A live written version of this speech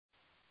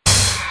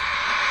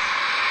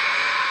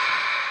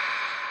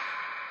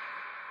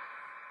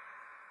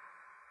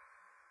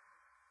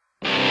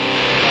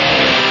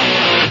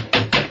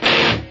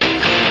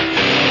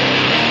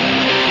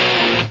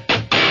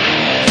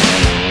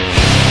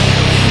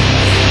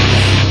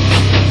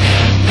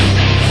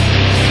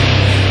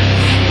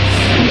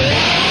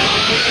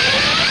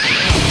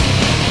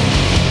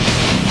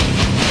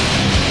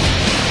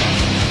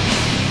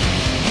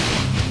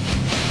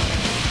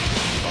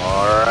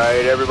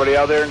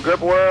out there in Grip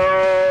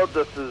World.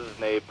 This is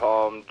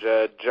Napalm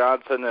Jedd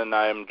Johnson, and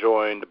I am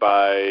joined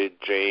by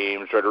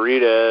James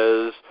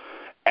Retarides.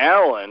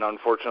 Alan,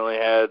 unfortunately,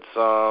 had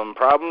some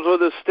problems with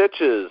his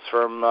stitches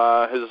from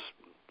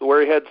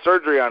where he had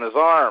surgery on his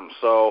arm,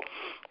 so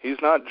he's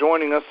not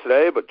joining us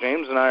today, but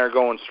James and I are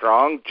going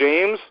strong.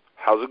 James,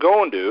 how's it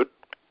going, dude?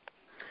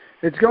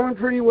 It's going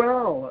pretty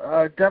well.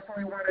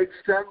 Definitely want to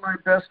extend my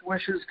best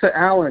wishes to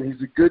Alan.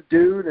 He's a good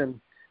dude, and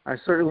I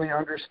certainly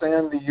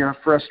understand the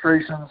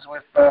frustrations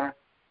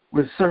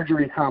with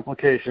surgery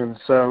complications.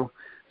 So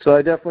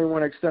I definitely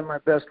want to extend my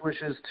best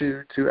wishes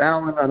to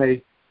Alan on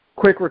a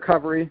quick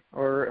recovery,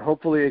 or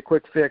hopefully a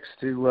quick fix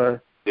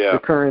to the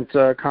current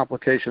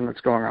complication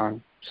that's going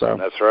on. So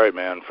that's right,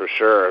 man, for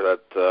sure.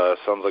 That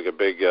sounds like a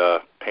big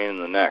pain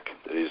in the neck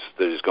that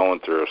he's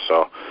going through.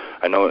 So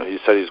I know he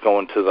said he's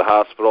going to the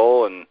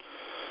hospital and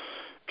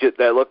get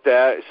that looked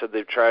at. He said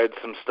they've tried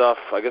some stuff.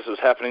 I guess it was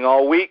happening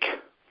all week.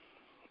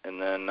 And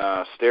then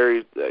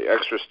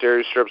extra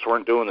steri strips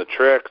weren't doing the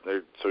trick,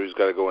 so he's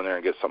got to go in there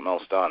and get something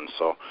else done.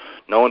 So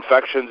no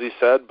infections, he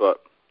said, but,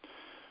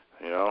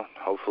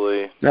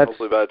 hopefully by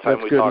the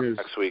time we talk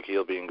next week,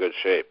 he'll be in good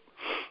shape.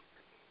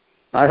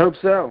 I hope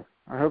so.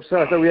 I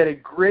thought we had a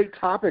great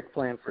topic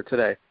planned for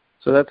today.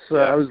 So that's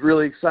I was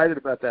really excited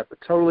about that, but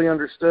totally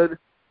understood.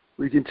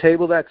 We can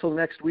table that till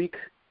next week,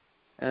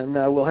 and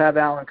we'll have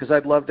Alan, because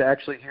I'd love to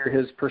actually hear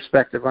his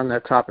perspective on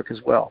that topic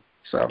as well.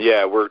 So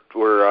yeah, we're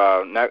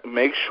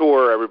make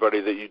sure,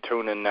 everybody, that you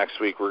tune in next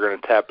week. We're going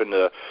to tap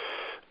into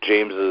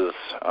James's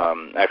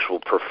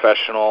actual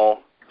professional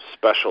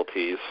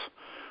specialties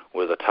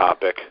with a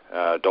topic.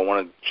 Don't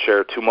want to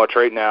share too much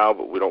right now,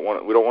 but we don't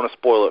want to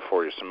spoil it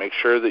for you. So make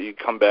sure that you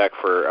come back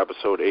for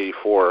episode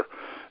 84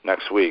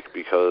 next week,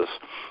 because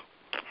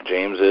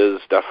James is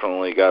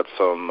definitely got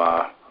some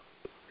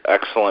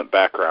excellent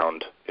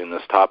background in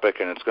this topic,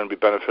 and it's going to be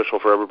beneficial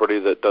for everybody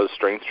that does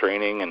strength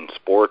training and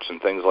sports and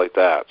things like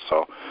that.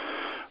 So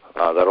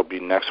that'll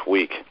be next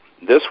week.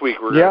 This week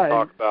we're going to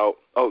talk about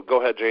 – oh,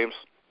 go ahead, James.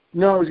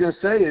 No, I was going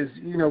to say is,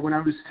 when I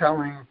was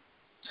telling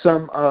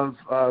some of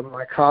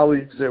my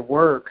colleagues at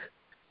work,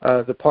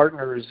 the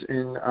partners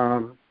in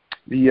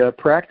the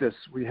practice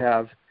we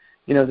have,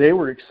 they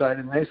were excited,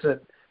 and they said,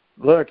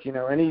 look,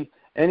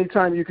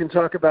 anytime you can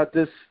talk about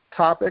this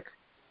topic,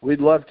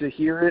 we'd love to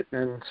hear it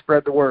and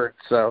spread the word.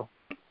 So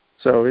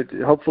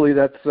hopefully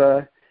that's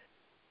a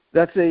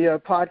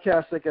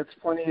podcast that gets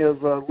plenty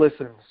of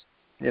listens.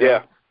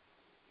 Yeah,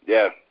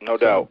 no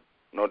doubt.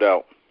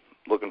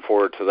 Looking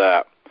forward to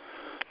that.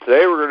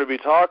 Today we're going to be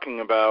talking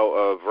about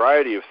a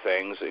variety of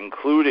things,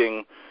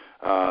 including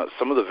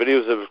some of the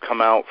videos that have come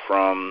out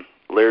from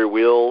Larry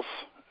Wheels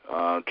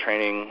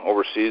training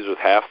overseas with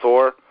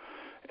Hafthor,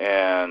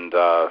 and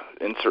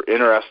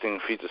interesting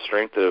feats of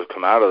strength that have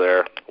come out of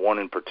there, one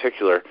in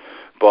particular.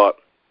 But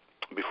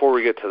before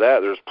we get to that,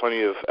 there's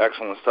plenty of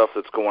excellent stuff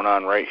that's going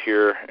on right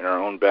here in our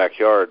own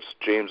backyards.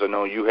 James, I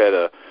know you had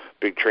a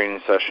big training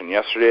session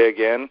yesterday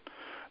again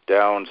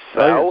down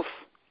south.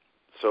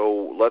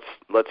 So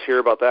let's hear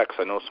about that,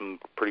 because I know some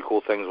pretty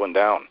cool things went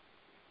down.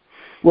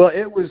 Well,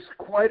 it was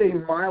quite a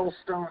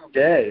milestone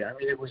day. I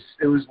mean, it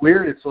was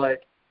weird. It's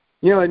like,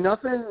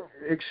 nothing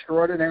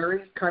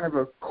extraordinary, kind of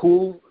a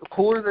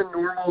cooler than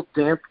normal,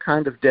 damp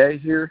kind of day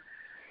here.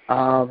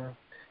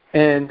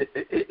 And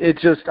it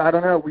just, I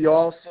don't know, we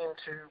all seem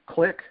to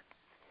click.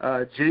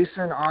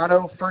 Jason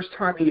Otto, first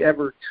time he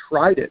ever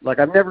tried it. Like,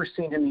 I've never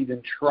seen him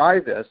even try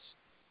this.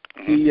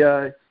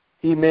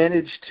 He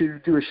managed to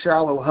do a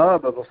shallow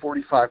hub of a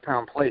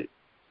 45-pound plate.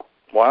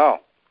 Wow.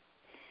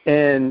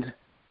 And,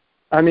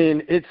 I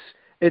mean, it's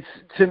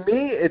to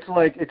me, it's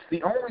like it's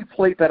the only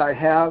plate that I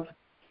have.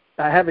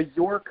 I have a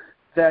York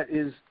that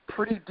is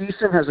pretty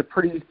decent, has a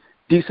pretty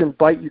decent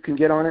bite you can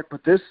get on it,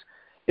 but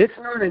it's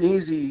not an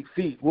easy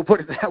feat. We'll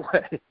put it that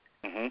way.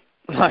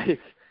 Mm-hmm. Like,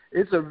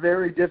 it's a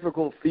very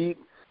difficult feat,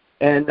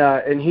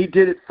 and he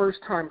did it first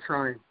time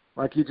trying.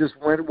 Like, he just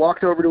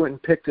walked over to it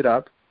and picked it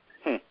up.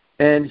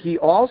 And he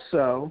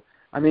also,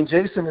 I mean,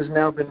 Jason has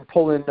now been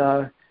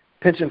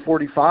pinching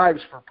 45s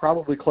for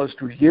probably close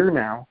to a year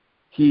now.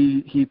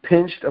 He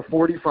pinched a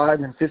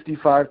 45 and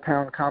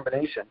 55-pound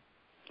combination.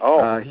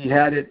 Oh. He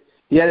had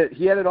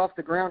it off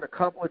the ground a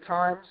couple of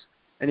times,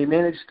 and he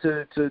managed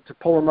to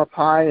pull him up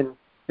high and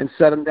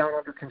set him down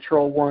under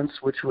control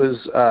once, which was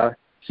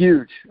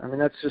huge. I mean,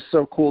 that's just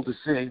so cool to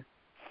see.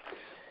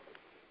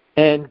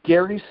 And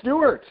Gary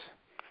Stewart,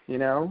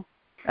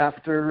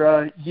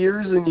 after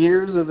years and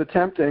years of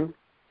attempting,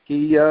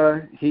 he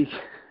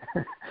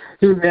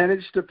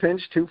managed to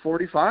pinch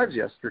 245s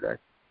yesterday.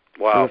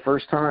 Wow. For the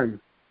first time.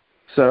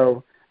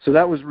 So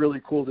that was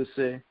really cool to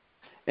see.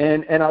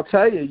 And I'll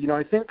tell you,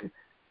 I think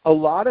a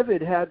lot of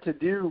it had to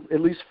do,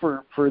 at least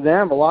for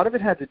them, a lot of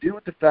it had to do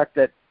with the fact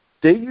that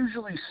they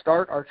usually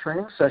start our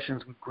training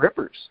sessions with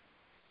grippers.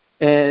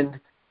 And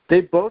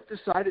they both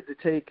decided to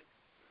take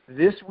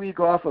this week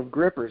off of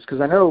grippers,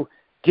 because I know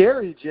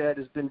Gary Jedd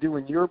has been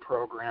doing your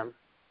program,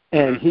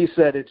 and he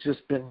said it's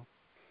just been,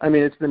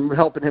 it's been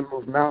helping him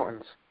move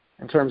mountains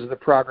in terms of the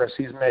progress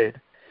he's made.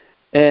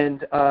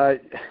 And I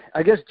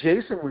guess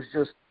Jason was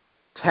just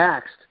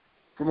taxed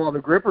from all the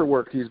gripper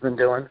work he's been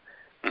doing.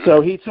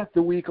 So he took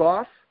the week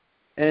off,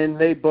 and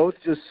they both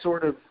just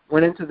sort of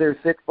went into their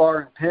thick bar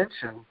and pinch,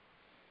 and,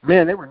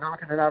 man, they were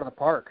knocking it out of the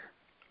park.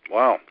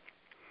 Wow.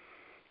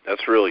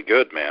 That's really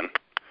good, man.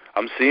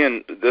 I'm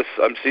seeing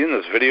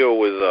this video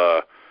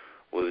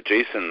with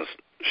Jason's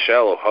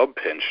shallow hub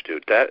pinch,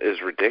 dude. That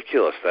is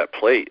ridiculous, that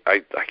plate.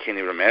 I can't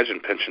even imagine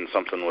pinching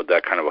something with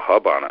that kind of a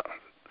hub on it.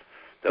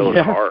 That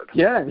was hard.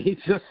 Yeah, and he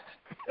just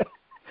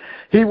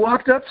he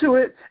walked up to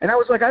it, and I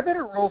was like, I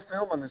better roll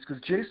film on this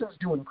because Jason's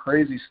doing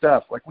crazy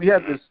stuff. Like, we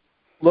have this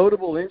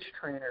loadable inch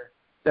trainer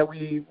that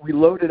we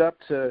loaded up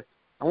to,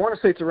 I want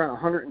to say it's around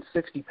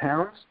 160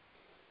 pounds,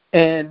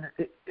 and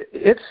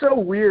it's so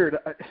weird.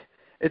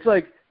 It's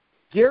like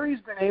Gary's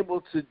been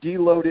able to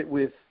deload it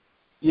with,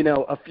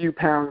 a few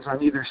pounds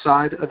on either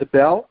side of the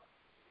bell,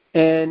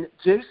 and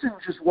Jason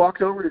just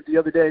walked over to it the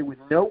other day with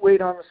no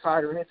weight on the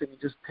side or anything. He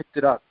just picked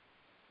it up.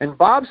 And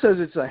Bob says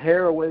it's a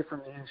hair away from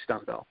the inch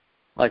dumbbell.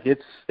 Like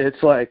it's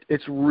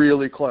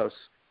really close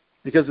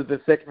because of the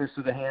thickness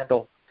of the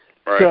handle.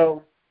 Right.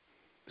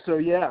 So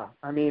yeah,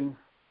 I mean,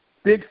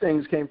 big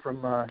things came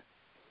from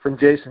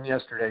Jason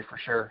yesterday for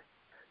sure.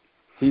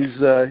 He's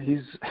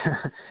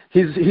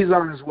he's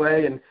on his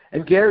way,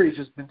 and Gary's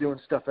just been doing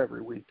stuff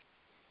every week.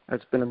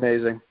 That's been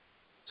amazing.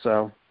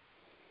 So.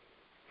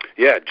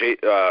 Yeah,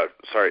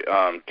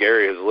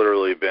 Gary has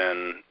literally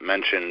been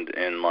mentioned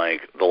in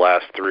like the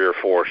last 3 or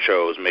 4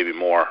 shows, maybe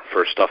more,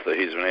 for stuff that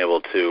he's been able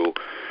to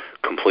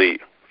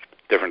complete,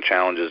 different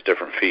challenges,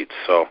 different feats.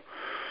 So,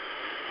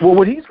 well,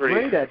 what he's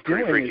great at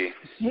doing freaky. is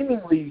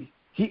seemingly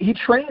he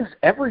trains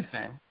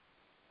everything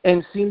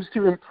and seems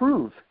to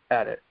improve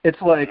at it.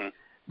 It's like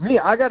me,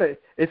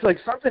 it's like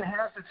something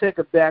has to take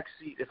a back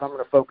seat if I'm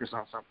going to focus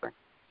on something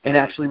and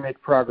actually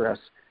make progress.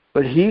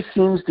 But he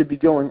seems to be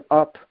going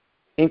up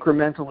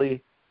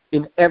incrementally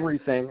in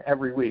everything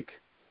every week.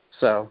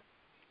 So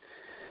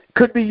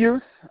could be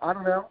youth, I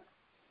don't know.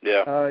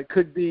 Yeah. It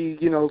could be,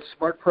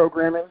 smart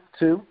programming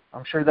too.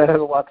 I'm sure that has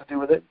a lot to do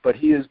with it, but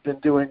he has been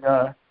doing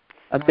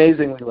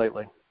amazingly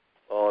lately.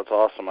 Oh, it's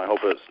awesome. I hope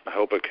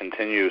it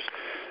continues.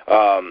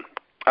 I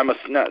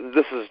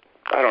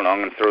don't know, I'm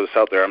going to throw this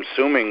out there. I'm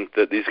assuming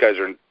that these guys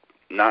are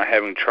not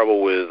having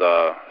trouble with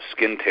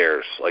skin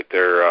tears. Like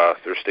they're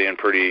staying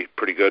pretty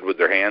good with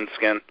their hand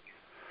skin.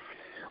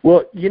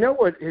 Well,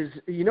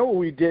 what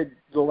we did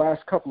the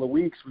last couple of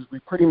weeks was we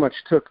pretty much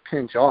took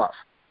pinch off.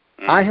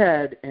 I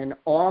had an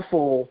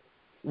awful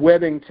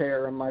webbing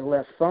tear on my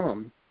left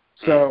thumb,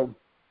 so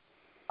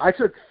I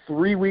took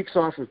 3 weeks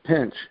off of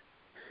pinch.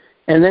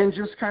 And then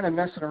just kind of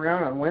messing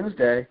around on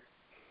Wednesday,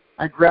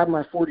 I grabbed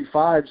my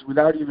 45s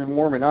without even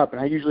warming up,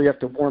 and I usually have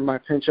to warm my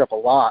pinch up a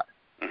lot,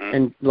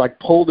 and like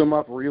pulled them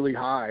up really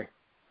high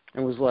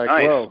and was like,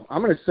 nice. Whoa,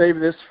 I'm going to save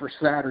this for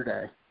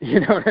Saturday. You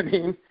know what I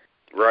mean?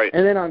 Right.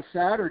 And then on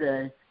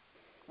Saturday,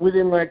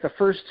 within like the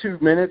first 2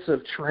 minutes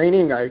of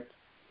training, I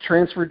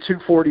transferred 2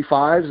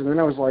 45s, and then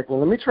I was like, well,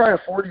 let me try a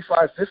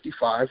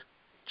 45-55.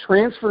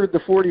 Transferred the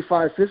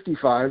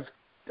 45-55.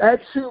 I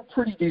had 2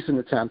 pretty decent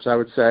attempts, I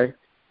would say,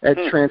 at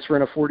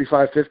transferring a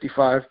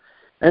 45-55.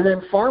 And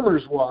then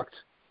farmers walked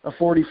a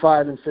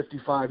 45 and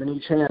 55 in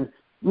each hand.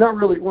 Not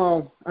really,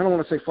 well, I don't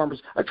want to say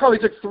farmers. I probably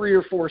took 3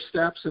 or 4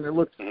 steps, and it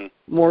looked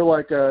more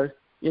like a,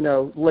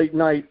 late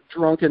night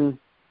drunken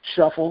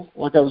shuffle,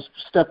 like I was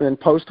stepping in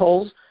post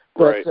holes,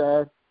 but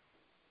right.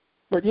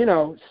 But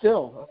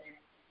still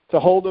to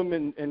hold them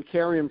and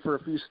carry them for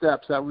a few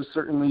steps, that was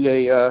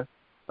certainly a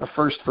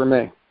first for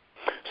me.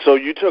 So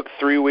you took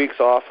 3 weeks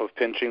off of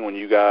pinching when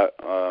you got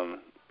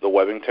the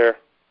webbing tear?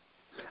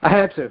 I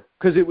had to,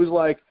 because it was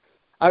like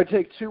I would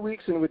take 2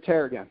 weeks and it would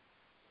tear again.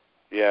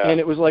 Yeah. And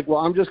it was like, well,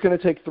 I'm just going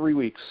to take 3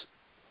 weeks,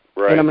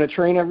 right? And I'm going to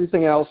train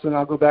everything else, and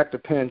I'll go back to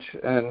pinch.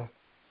 And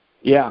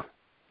yeah,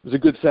 it was a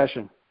good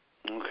session.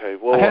 Okay,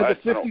 well, I had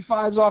the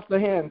 55s off the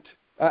hand,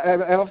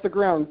 off the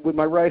ground with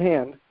my right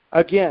hand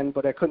again,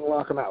 but I couldn't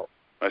lock them out.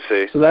 I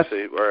see. So that's,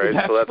 All right,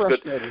 so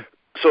that's good.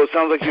 So it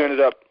sounds like you ended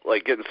up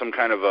like getting some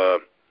kind of a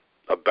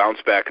bounce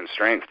back in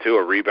strength too,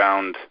 a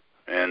rebound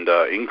and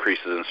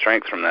increases in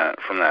strength from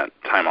that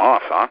time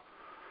off, huh?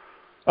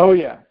 Oh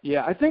yeah.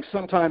 I think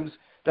sometimes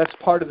that's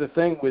part of the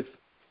thing with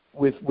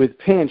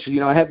pinch.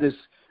 I have this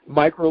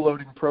micro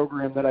loading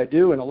program that I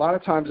do, and a lot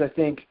of times I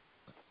think,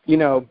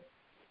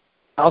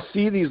 I'll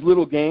see these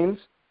little gains,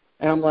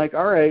 and I'm like,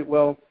 all right,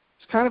 well,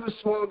 it's kind of a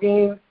small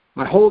gain.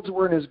 My holds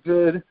weren't as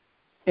good,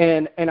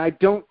 and I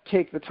don't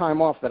take the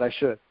time off that I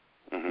should.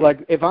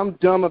 Like, if I'm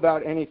dumb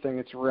about anything,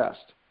 it's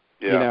rest.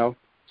 Yeah.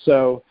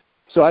 So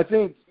I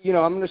think, I'm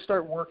going to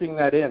start working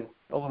that in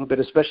a little bit,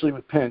 especially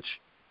with pinch,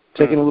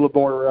 taking a little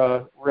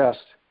more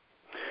rest.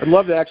 I'd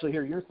love to actually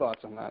hear your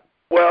thoughts on that.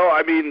 Well,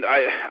 I mean,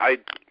 I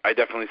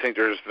definitely think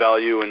there's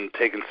value in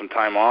taking some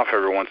time off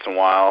every once in a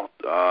while.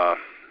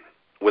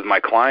 With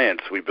my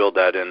clients, we build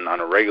that in on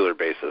a regular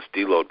basis,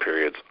 deload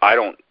periods. I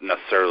don't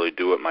necessarily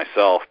do it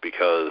myself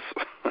because,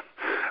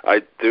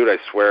 I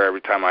swear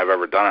every time I've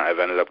ever done it, I've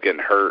ended up getting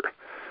hurt.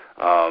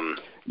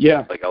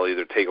 Yeah. Like I'll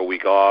either take a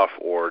week off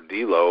or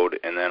deload,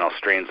 and then I'll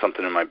strain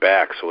something in my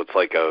back, so it's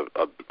like a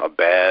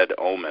bad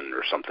omen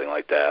or something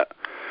like that.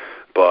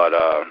 But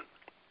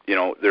you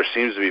know, there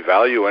seems to be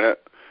value in it.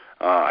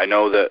 I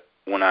know that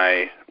when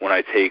I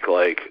take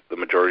like the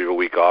majority of a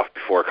week off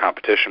before a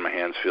competition, my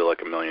hands feel like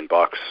 $1 million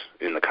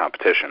in the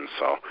competition.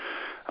 So,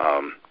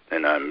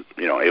 and I'm,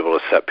 you know, able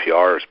to set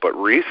PRs. But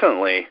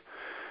recently,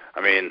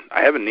 I mean,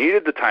 I haven't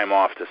needed the time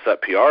off to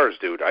set PRs,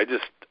 dude. I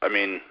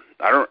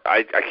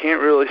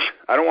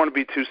don't want to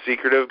be too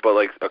secretive, but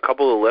like a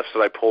couple of lifts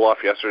that I pulled off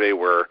yesterday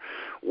were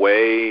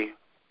way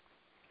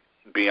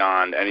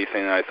beyond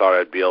anything that I thought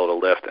I'd be able to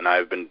lift, and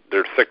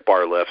they're thick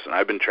bar lifts, and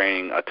I've been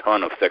training a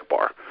ton of thick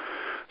bar.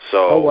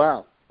 So, oh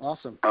wow,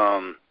 awesome.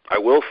 I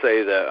will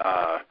say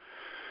that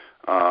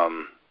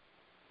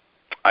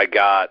I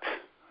got,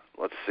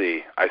 let's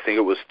see, I think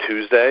it was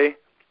Tuesday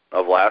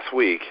of last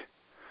week,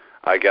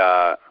 I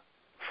got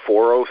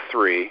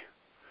 403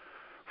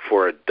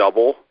 for a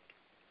double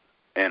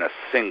and a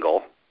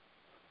single,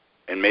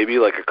 and maybe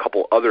like a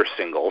couple other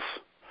singles,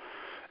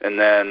 and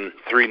then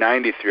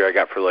 393 I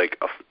got for like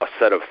a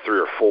set of 3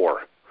 or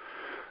 4.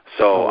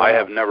 So oh, wow. I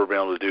have never been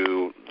able to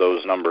do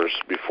those numbers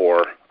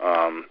before.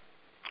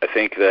 I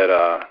think that,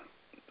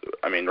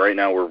 I mean, right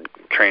now we're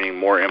training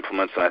more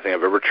implements than I think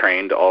I've ever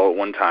trained all at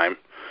one time,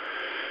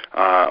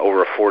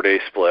 over a 4-day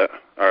split,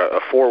 or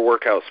a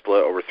 4-workout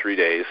split over 3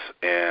 days,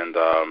 and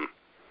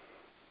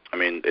I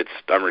mean,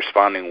 I'm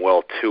responding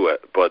well to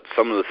it, but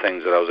some of the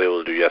things that I was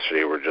able to do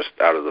yesterday were just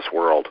out of this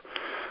world.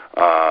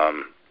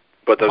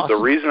 But the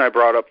reason I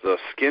brought up the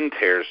skin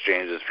tears,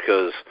 James, is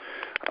because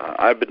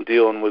I've been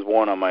dealing with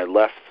one on my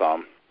left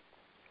thumb,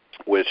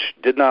 which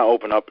did not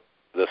open up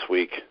this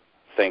week,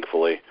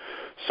 thankfully,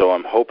 so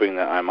I'm hoping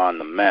that I'm on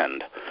the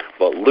mend.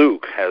 But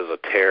Luke has a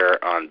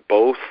tear on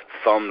both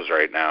thumbs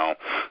right now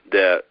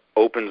that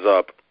opens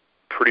up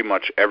pretty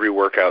much every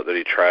workout that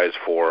he tries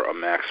for a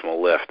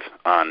maximal lift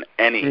on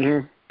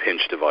any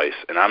pinch device.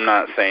 And I'm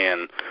not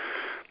saying,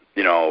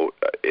 you know,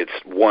 it's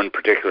one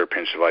particular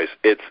pinch device.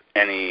 It's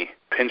any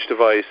pinch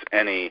device,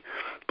 any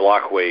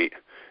block weight,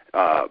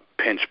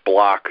 pinch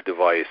block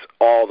device.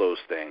 All those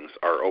things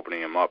are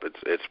opening him up.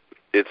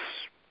 It's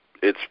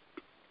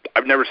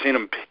I've never seen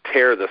him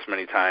tear this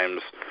many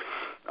times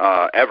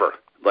ever.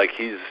 Like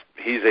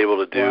he's able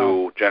to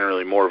do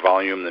generally more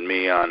volume than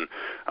me on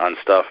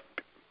stuff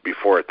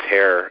before a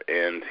tear,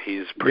 and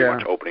he's pretty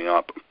much opening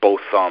up both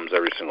thumbs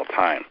every single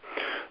time.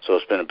 So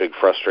it's been a big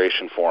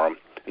frustration for him.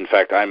 In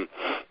fact, I'm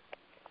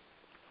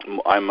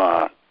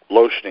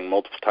lotioning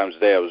multiple times a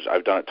day.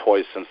 I've done it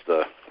twice since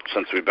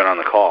we've been on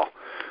the call.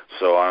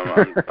 So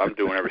I'm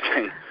doing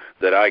everything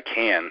that I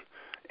can,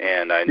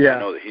 and I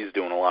know that he's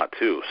doing a lot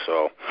too.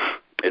 So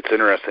it's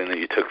interesting that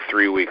you took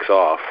 3 weeks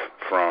off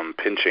from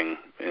pinching,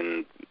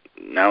 and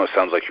now it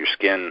sounds like your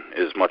skin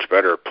is much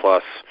better,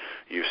 plus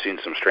you've seen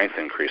some strength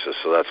increases,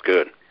 so that's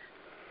good.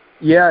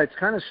 Yeah, it's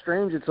kind of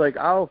strange. It's like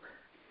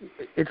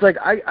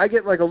I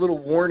get like a little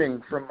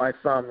warning from my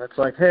thumb that's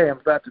like, hey, I'm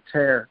about to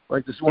tear.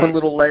 Like this one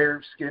little layer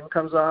of skin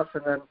comes off,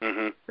 and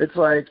then it's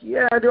like,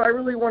 yeah, do I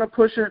really want to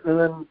push it? And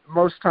then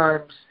most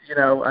times, you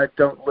know, I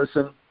don't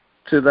listen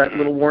to that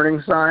little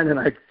warning sign, and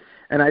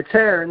I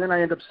tear, and then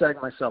I end up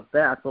setting myself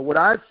back. But what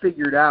I've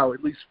figured out,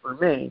 at least for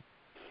me,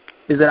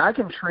 is that I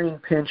can train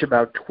pinch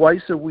about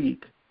twice a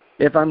week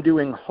if I'm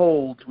doing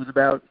holds with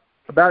about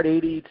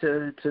 80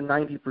 to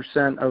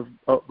 90% of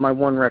my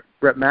 1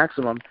 rep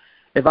maximum.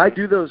 If I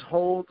do those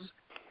holds,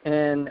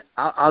 and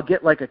I'll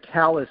get like a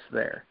callus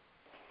there,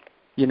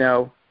 you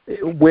know,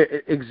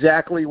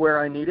 exactly where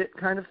I need it,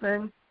 kind of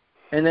thing,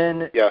 and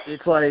then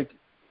it's like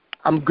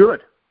I'm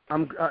good.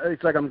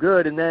 It's like I'm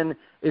good, and then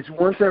it's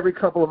once every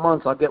couple of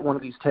months I'll get one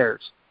of these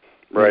tears.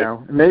 Right. You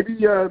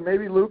know?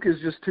 Maybe Luke is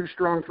just too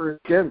strong for his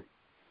skin.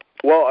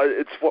 Well,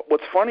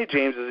 what's funny,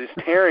 James, is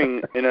he's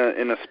tearing in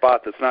a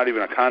spot that's not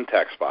even a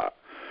contact spot.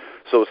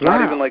 So it's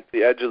not even like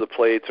the edge of the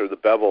plates or the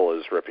bevel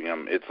is ripping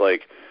him. It's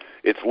like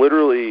it's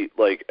literally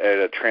like at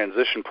a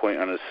transition point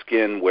on his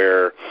skin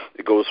where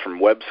it goes from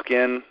web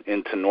skin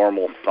into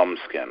normal thumb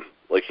skin.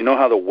 Like, you know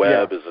how the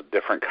web is a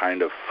different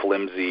kind of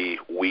flimsy,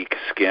 weak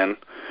skin?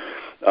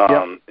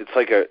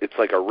 It's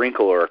like a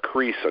wrinkle or a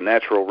crease, a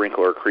natural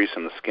wrinkle or a crease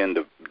in the skin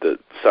that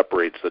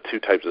separates the two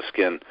types of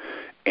skin,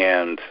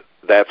 and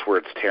that's where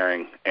it's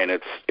tearing. And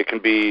it can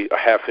be a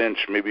half inch,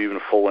 maybe even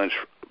a full inch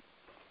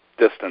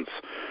distance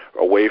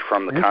away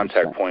from the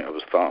contact point of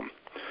his thumb.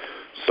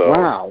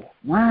 So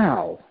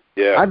wow.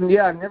 Yeah. I've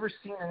never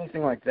seen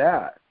anything like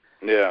that.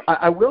 Yeah.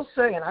 I will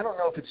say, and I don't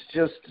know if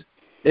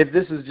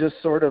this is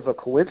just sort of a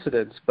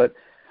coincidence, but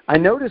I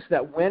noticed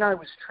that when I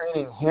was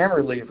training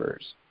hammer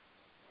levers,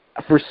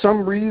 for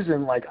some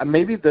reason, like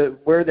maybe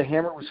where the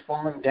hammer was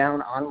falling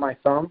down on my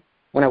thumb,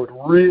 when I would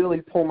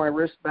really pull my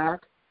wrist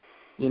back,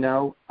 you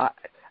know,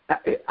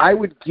 I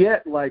would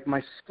get like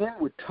my skin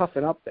would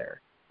toughen up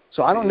there.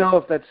 So I don't know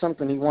if that's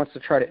something he wants to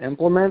try to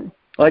implement.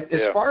 Like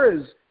as far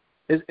as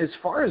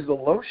the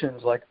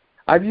lotions, like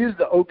I've used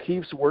the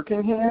O'Keeffe's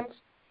Working Hands,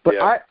 but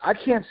I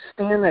can't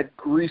stand that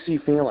greasy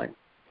feeling.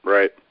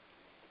 Right.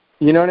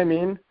 You know what I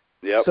mean?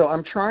 Yep. So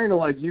I'm trying to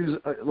like use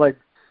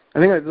I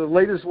think the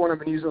latest one I've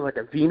been using like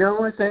a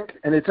Vino, I think,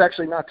 and it's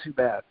actually not too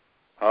bad.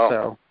 Oh.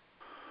 So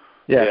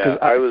yeah,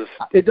 because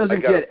it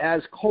doesn't get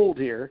as cold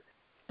here,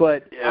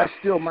 but I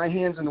still, my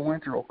hands in the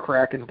winter will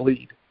crack and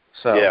bleed.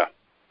 So yeah.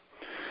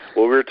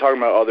 Well, we were talking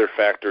about other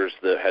factors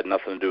that had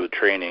nothing to do with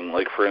training.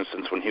 Like, for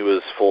instance, when he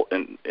was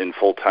in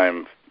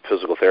full-time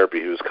physical therapy,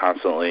 he was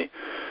constantly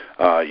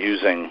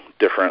using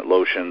different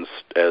lotions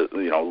as,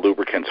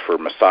 lubricants for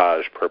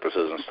massage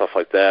purposes and stuff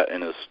like that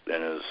in his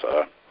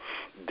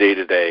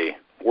day-to-day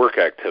work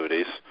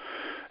activities.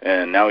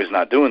 And now he's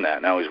not doing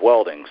that. Now he's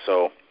welding,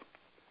 so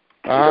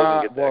he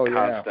doesn't get that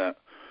constant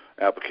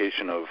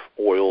application of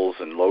oils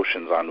and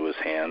lotions onto his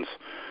hands.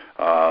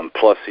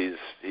 Plus, he's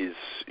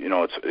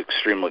it's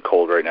extremely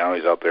cold right now.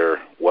 He's out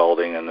there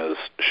welding in his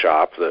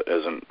shop that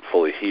isn't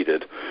fully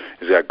heated.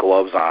 He's got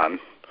gloves on,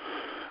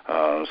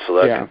 so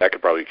that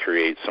could probably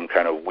create some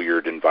kind of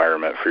weird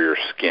environment for your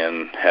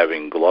skin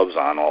having gloves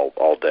on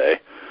all day.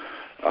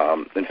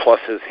 And plus,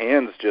 his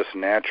hands just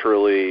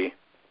naturally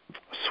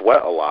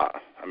sweat a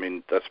lot. I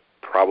mean, that's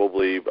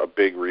probably a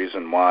big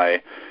reason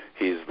why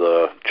he's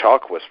the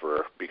chalk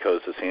whisperer,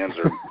 because his hands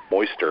are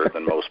moister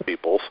than most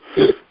people's.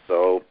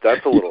 So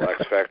that's a little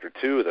X factor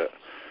too that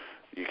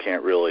you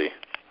can't really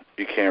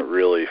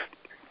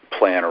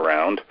plan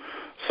around.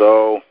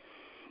 So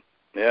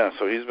yeah,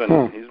 so he's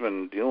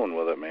been dealing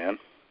with it, man.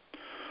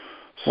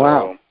 So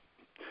wow.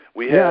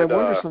 I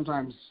wonder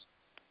sometimes.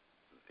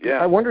 Yeah,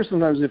 I wonder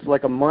sometimes if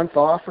like a month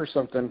off or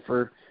something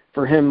for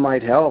him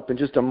might help, and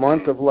just a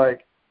month of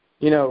like,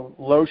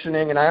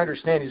 lotioning. And I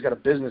understand he's got a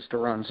business to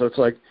run, so it's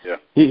like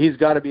he's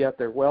got to be out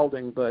there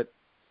welding, but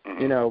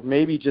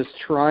maybe just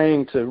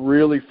trying to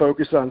really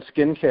focus on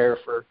skincare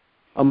for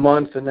a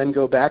month and then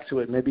go back to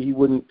it. Maybe he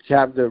wouldn't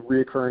have the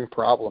reoccurring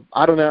problem.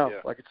 I don't know.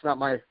 Like, it's not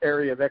my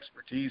area of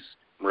expertise.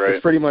 Right.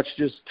 It's pretty much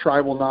just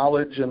tribal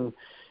knowledge and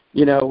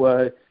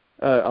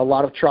a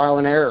lot of trial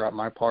and error on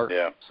my part.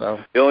 Yeah. So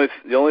the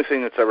only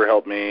thing that's ever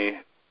helped me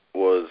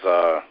was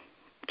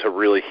to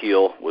really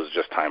heal was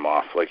just time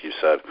off, like you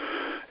said.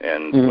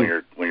 And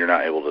when you're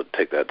not able to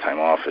take that time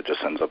off, it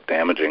just ends up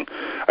damaging.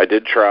 I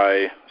did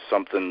try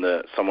something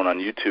that someone on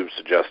YouTube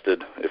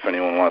suggested. If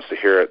anyone wants to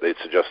hear it, they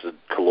suggested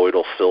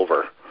colloidal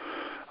silver,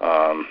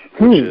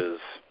 which is,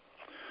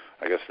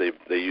 I guess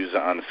they use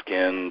it on the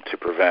skin to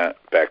prevent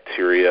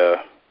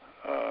bacteria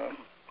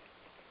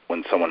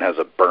when someone has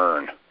a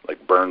burn.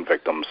 Like burn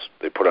victims,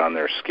 they put it on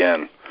their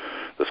skin,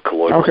 this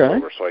colloidal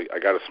silver. So I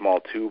got a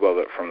small tube of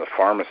it from the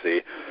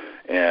pharmacy,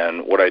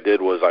 and what I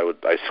did was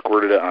I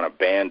squirted it on a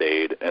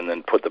Band-Aid and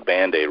then put the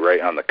Band-Aid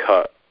right on the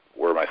cut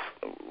where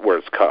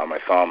it's cut on my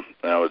thumb,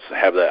 and I would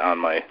have that on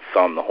my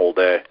thumb the whole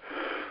day.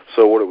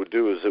 So what it would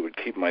do is it would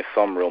keep my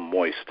thumb real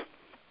moist,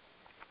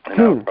 and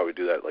I would probably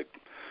do that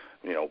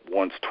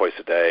once, twice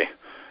a day.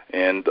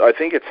 And I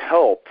think it's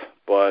helped,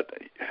 but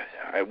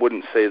I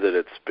wouldn't say that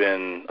it's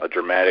been a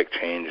dramatic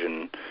change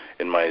in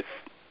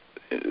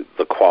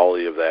the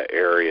quality of that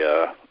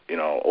area,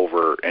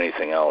 over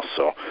anything else.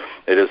 So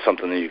it is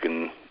something that you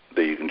can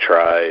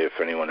try if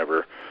anyone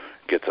ever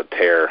gets a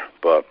tear.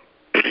 But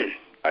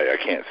I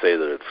can't say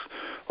that it's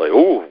like,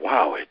 oh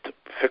wow, it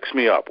fixed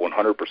me up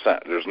 100%.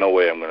 There's no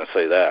way I'm going to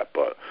say that,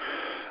 but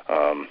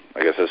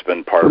I guess it's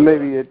been part of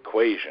the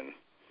equation.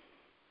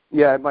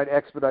 Yeah, it might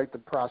expedite the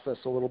process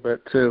a little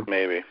bit too.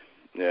 Maybe,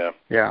 yeah.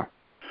 Yeah.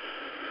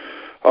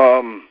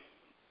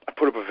 I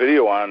put up a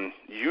video on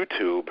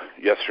YouTube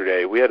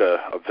yesterday. We had a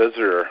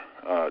visitor,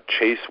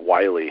 Chase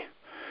Wiley.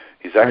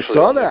 He's actually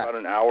about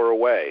an hour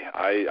away.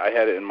 I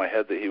had it in my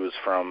head that he was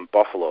from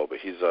Buffalo, but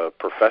he's a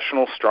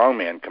professional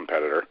strongman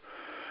competitor.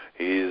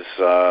 He's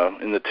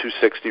in the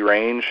 260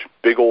 range,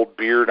 big old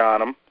beard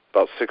on him,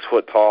 about 6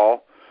 foot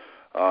tall.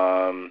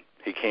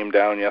 He came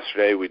down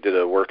yesterday. We did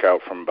a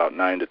workout from about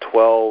 9 to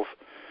 12,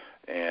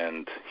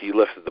 and he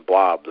lifted the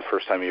blob the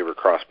first time he ever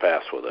crossed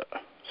paths with it.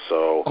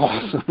 So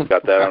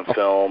got that on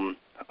film.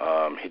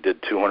 He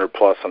did 200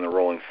 plus on the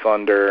Rolling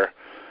Thunder.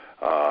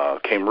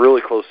 Came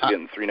really close to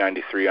getting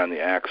 393 on the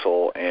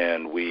axle,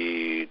 and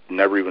we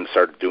never even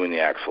started doing the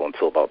axle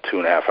until about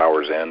 2.5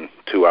 hours in,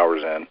 2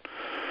 hours in.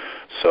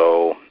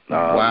 So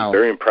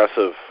very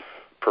impressive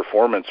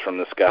performance from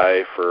this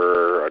guy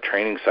for a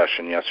training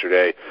session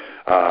yesterday.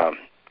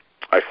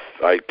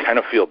 I kind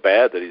of feel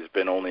bad that he's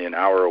been only an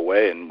hour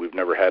away and we've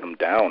never had him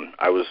down.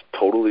 I was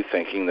totally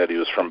thinking that he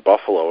was from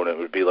Buffalo and it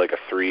would be like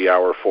a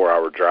 3-hour,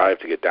 4-hour drive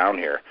to get down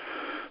here.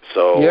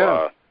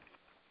 So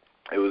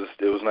it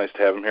was nice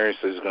to have him here. He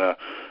said he's going to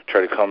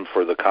try to come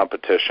for the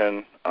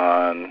competition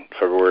on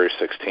February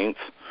 16th.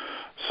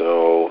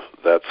 So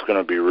that's going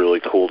to be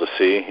really cool to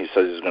see. He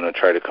says he's going to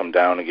try to come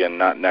down again,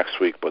 not next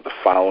week, but the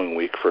following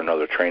week for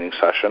another training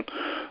session.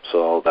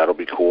 So that'll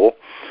be cool.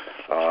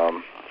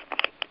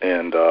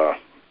 And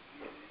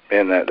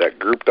that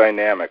group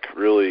dynamic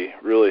really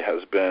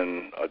has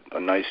been a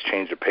nice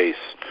change of pace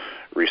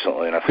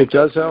recently, and I think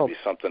that's going to be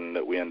something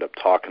that we end up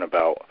talking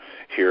about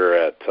here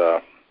at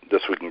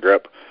This Week in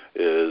Grip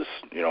is,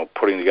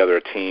 putting together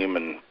a team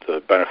and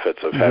the benefits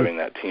of having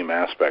that team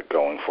aspect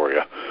going for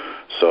you.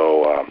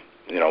 So,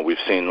 we've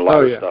seen a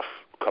lot of stuff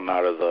come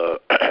out of the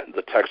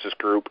the Texas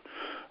group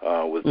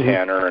with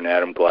Tanner and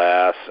Adam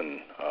Glass and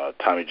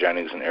Tommy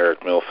Jennings and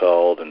Eric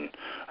Milfeld, and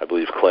I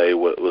believe Clay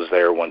was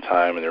there one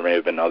time, and there may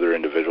have been other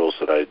individuals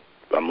that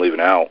I'm leaving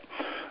out.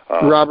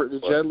 Robert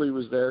DeJedley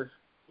was there.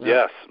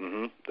 Yeah.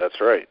 Yes, that's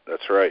right.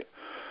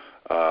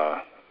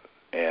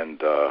 And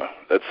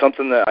that's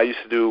something that I used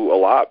to do a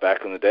lot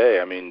back in the day.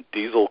 I mean,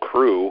 Diesel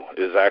Crew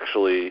is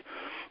actually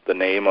the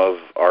name of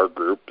our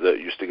group that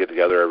used to get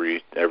together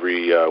every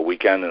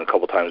weekend and a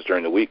couple times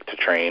during the week to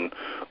train,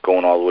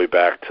 going all the way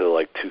back to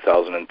like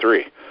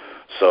 2003.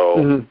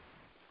 So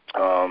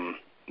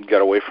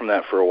got away from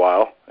that for a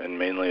while, and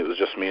mainly it was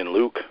just me and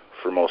Luke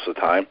for most of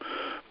the time.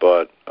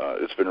 But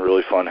it's been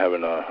really fun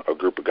having a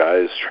group of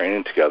guys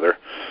training together.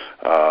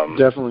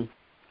 Definitely.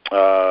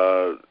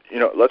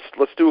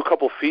 Let's do a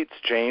couple feats,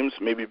 James.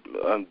 Maybe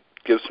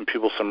give some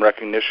people some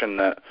recognition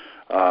that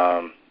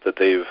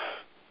they've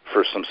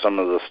for some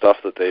of the stuff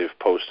that they've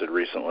posted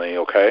recently.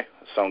 Okay,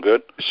 sound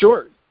good?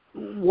 Sure.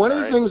 One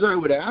of the things I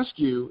would ask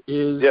you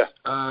is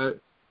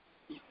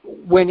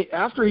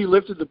after he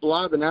lifted the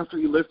blob and after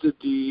he lifted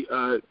the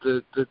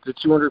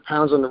 200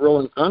 pounds on the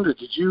rolling thunder,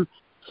 did you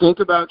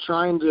think about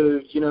trying to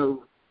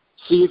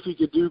see if he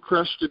could do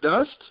crush to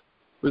dust?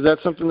 Was that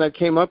something that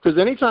came up? Because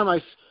anytime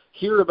I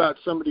hear about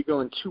somebody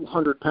going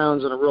 200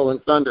 pounds on a rolling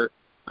thunder,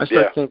 I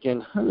start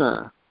thinking,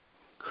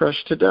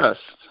 crush to dust.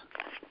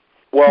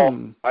 Well,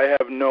 I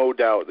have no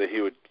doubt that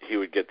he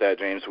would get that,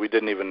 James. It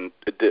didn't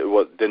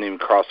even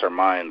cross our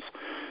minds.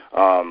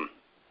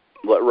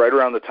 Right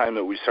around the time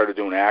that we started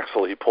doing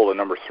Axel, he pulled a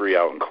number 3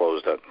 out and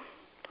closed it.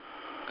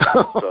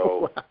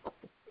 So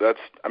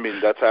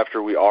that's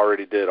after we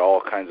already did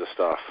all kinds of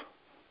stuff.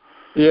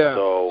 Yeah.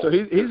 So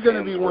he's going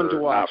to be one to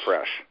watch. Not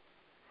fresh.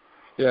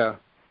 Yeah.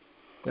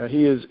 Yeah,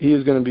 he is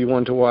going to be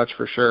one to watch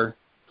for sure.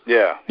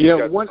 Yeah, he's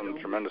got some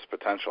tremendous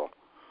potential.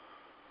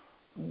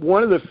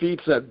 One of the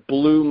feats that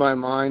blew my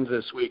mind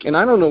this week, and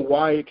I don't know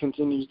why it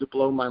continues to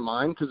blow my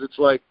mind, because it's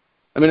like,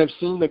 I've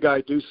seen the guy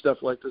do stuff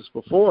like this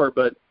before,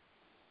 but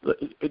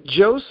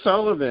Joe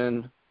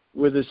Sullivan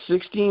with a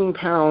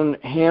 16-pound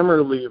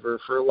hammer lever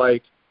for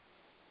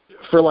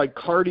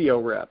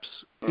cardio reps.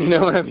 You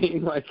know what I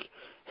mean? Like,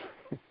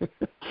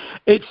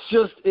 it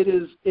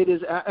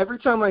is every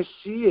time I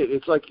see it,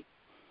 it's like,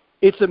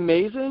 it's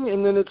amazing,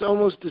 and then it's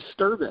almost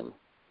disturbing,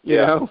 you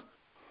know?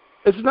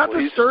 It's not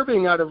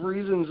disturbing out of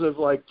reasons of,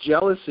 like,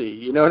 jealousy,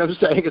 you know what I'm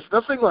saying? It's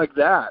nothing like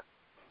that,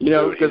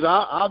 because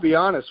I'll be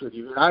honest with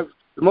you. The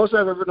most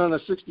I've ever done a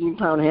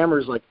 16-pound hammer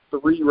is, like,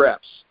 3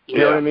 reps, you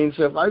know what I mean?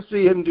 So if I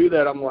see him do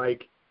that, I'm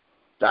like,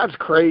 that's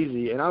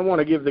crazy, and I want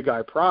to give the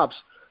guy props.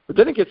 But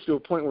then it gets to a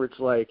point where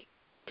it's like,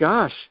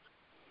 gosh,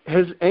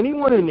 has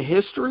anyone in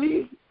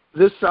history,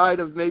 this side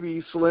of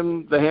maybe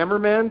Slim the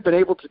Hammerman, been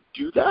able to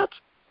do that?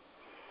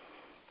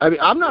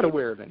 I'm not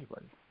aware of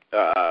anybody.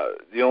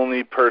 The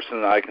only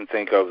person that I can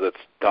think of that's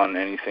done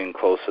anything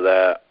close to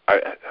that,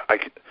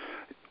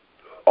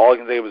 all I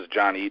can think of is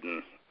John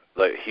Eaton.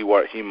 Like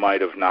he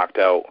might have knocked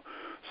out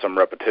some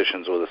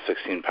repetitions with a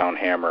 16-pound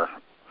hammer,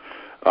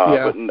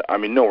 but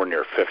nowhere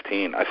near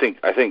 15. I think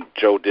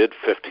Joe did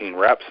 15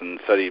 reps and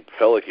said he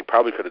felt like he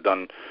probably could have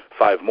done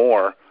 5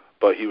 more,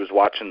 but he was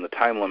watching the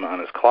time limit on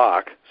his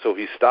clock, so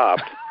he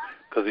stopped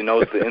because he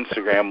knows the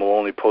Instagram will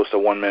only post a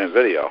 1-minute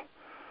video.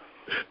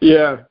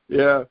 Yeah.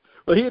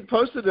 Well, he had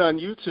posted it on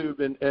YouTube,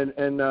 and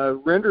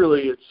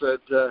Renderly had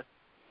said,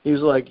 he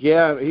was like,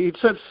 he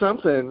said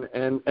something,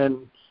 and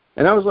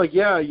I was like,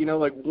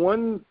 like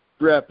 1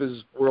 rep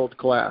is world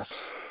class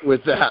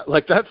with that.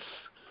 Like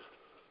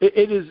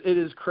it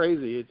is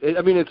crazy.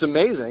 It's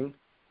amazing.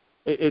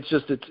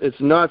 It's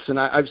nuts, and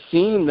I've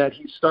seen that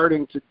he's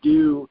starting to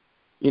do,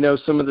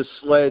 some of the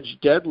sledge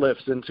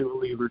deadlifts into a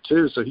lever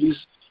too. So he's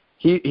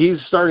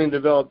starting to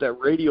develop that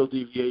radial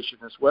deviation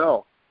as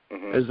well.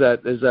 As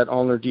that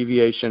ulnar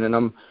deviation, and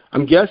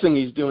I'm guessing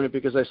he's doing it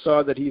because I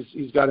saw that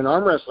he's got an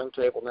arm wrestling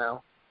table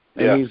now,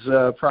 and he's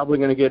probably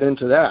going to get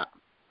into that.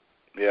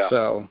 Yeah.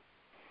 So.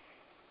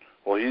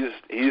 Well,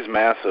 he's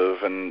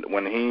massive, and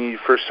when he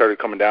first started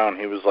coming down,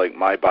 he was like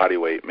my body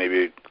weight,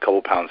 maybe a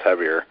couple pounds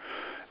heavier.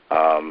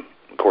 Of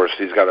course,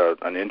 he's got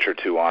an inch or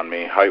 2 on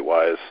me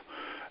height-wise,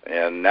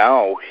 and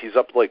now he's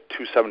up to like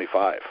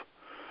 275.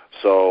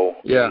 So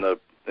in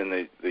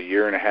the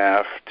year and a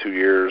half, 2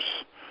 years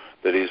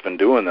that he's been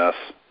doing this,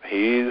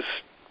 he's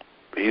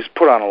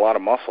put on a lot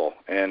of muscle,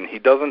 and he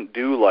doesn't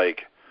do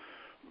like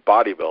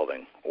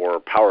bodybuilding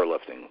or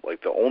powerlifting.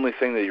 Like the only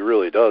thing that he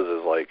really does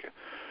is like,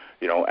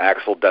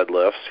 axle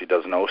deadlifts. He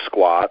does no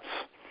squats.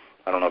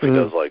 I don't know if he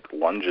does like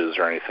lunges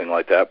or anything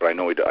like that, but I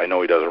know he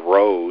does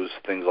rows,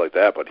 things like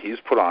that. But he's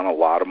put on a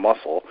lot of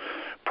muscle,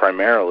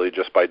 primarily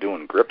just by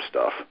doing grip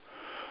stuff.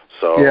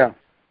 So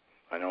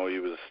I know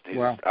he's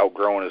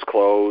outgrowing his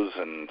clothes,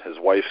 and his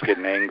wife's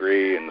getting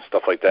angry and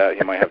stuff like that.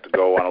 He might have to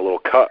go on a little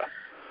cut.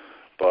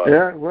 But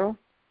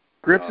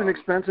grip's an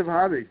expensive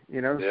hobby.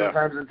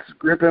 Sometimes it's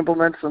grip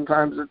implements,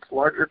 sometimes it's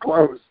larger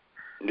clothes.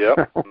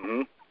 Yep,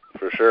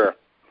 for sure.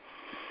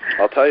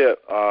 I'll tell you,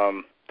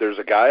 there's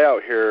a guy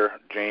out here,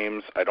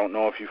 James. I don't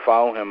know if you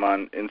follow him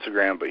on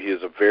Instagram, but he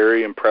is a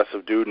very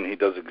impressive dude, and he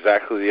does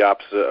exactly the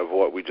opposite of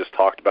what we just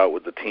talked about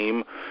with the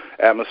team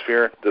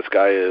atmosphere. This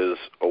guy is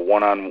a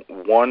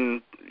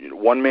one-man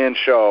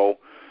show,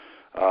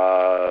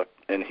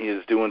 and he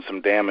is doing some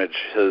damage.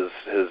 His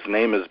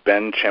name is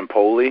Ben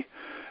Champoli,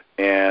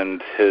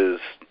 and his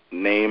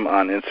name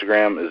on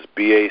Instagram is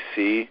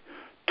BAC12476,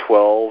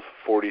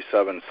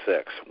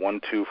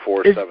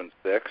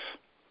 12476.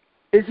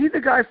 Is he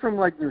the guy from,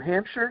 like, New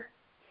Hampshire?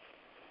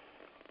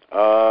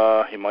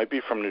 He might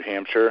be from New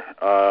Hampshire.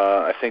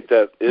 I think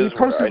that is.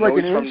 I know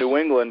he's from New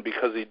England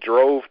because he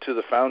drove to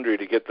the foundry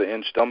to get the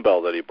Inch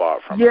Dumbbell that he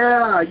bought from him.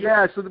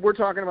 Yeah. So we're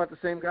talking about the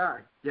same guy.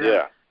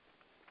 Yeah.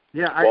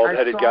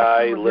 Bald-headed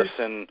guy, lives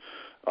in,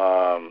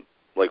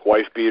 like,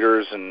 wife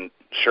beaters and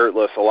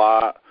shirtless a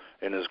lot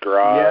in his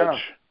garage.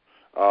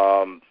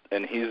 Yeah.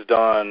 And he's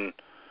done,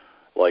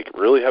 like,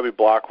 really heavy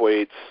block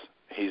weights.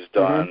 He's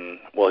done,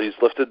 he's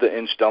lifted the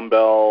Inch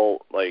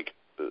Dumbbell, like,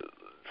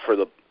 for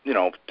the,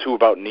 to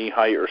about knee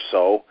height or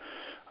so.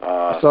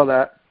 I saw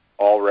that.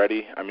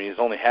 Already. I mean, he's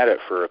only had it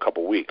for a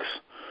couple weeks.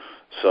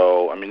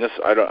 So, I mean, it's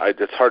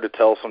hard to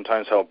tell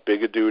sometimes how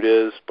big a dude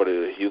is, but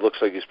he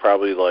looks like he's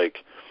probably,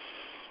 like,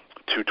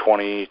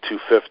 220,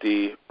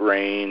 250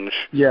 range.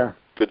 Yeah.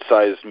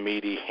 Good-sized,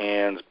 meaty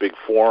hands, big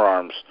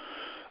forearms.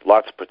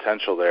 Lots of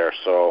potential there.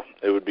 So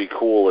it would be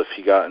cool if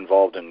he got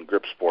involved in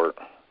grip sport.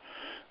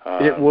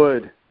 It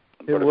would.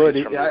 But if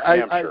he's from New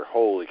Hampshire,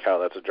 holy cow,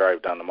 that's a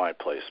drive down to my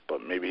place.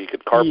 But maybe he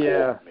could carpool.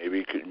 Yeah.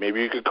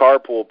 Maybe you could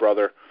carpool,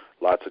 brother.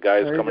 Lots of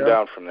guys coming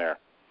down from there.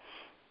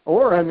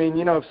 Or, I mean,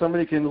 if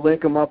somebody can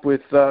link him up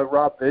with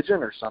Rob Vidgen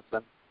or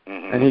something,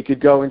 and he could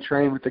go and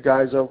train with the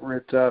guys over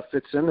at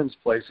Fitzsimmons'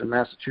 place in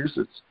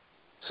Massachusetts.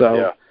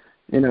 So,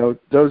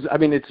 those. I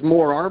mean, it's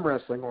more arm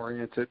wrestling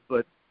oriented,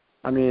 but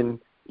I mean,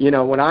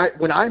 when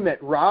I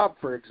met Rob,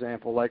 for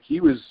example, like he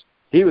was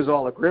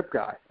all a grip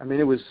guy. I mean,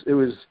 it was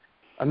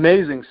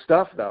amazing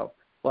stuff though.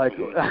 Like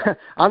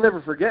I'll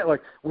never forget,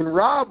 like when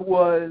Rob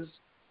was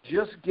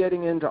just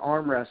getting into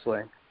arm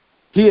wrestling,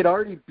 he had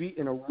already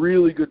beaten a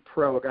really good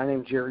pro, a guy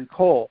named Jerry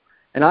Cole,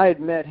 and I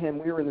had met him.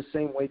 We were in the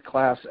same weight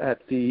class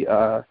at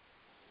the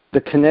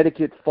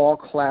Connecticut Fall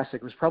Classic.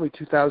 It was probably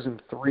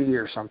 2003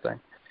 or something,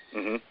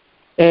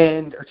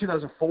 or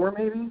 2004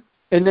 maybe.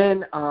 And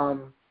then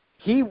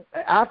he,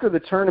 after the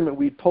tournament,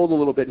 we pulled a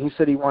little bit, and he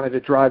said he wanted to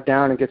drive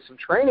down and get some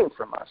training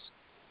from us.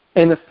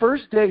 And the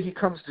first day he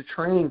comes to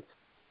train,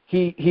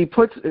 he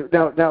puts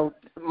now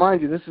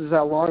mind you, this is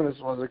how long this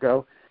was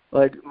ago.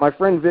 Like my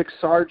friend Vic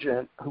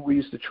Sargent, who we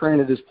used to train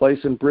at his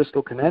place in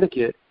Bristol,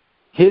 Connecticut,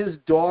 his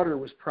daughter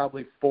was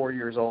probably 4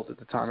 years old at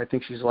the time. I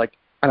think she's like,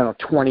 I don't know,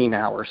 20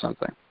 now or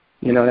something.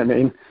 You know what I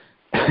mean?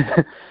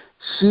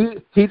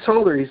 He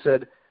told her, he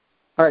said,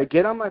 all right,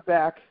 get on my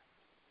back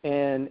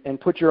and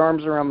put your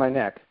arms around my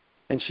neck.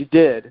 And she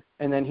did.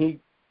 And then he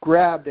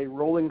grabbed a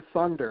Rolling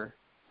Thunder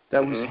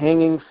that was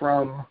hanging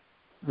from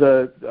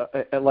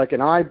like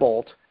an eye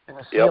bolt in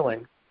the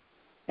ceiling,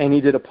 and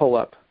he did a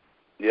pull-up.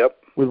 Yep.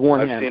 With one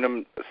hand. I've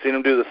seen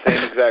him do the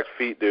same exact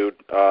feat, dude.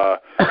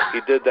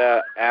 He did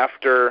that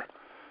after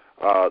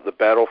the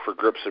Battle for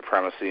Grip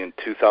Supremacy in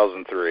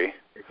 2003.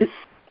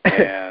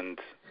 And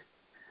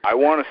I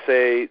want to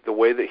say the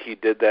way that he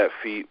did that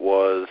feat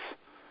was,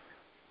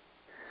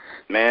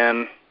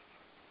 man,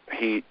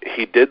 he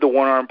did the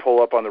one-arm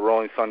pull-up on the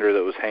Rolling Thunder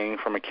that was hanging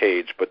from a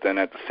cage, but then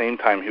at the same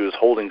time he was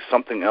holding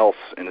something else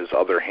in his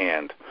other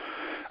hand.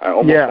 I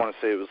almost want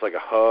to say it was like a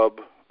hub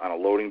on a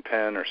loading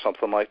pin or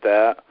something like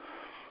that.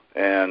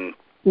 And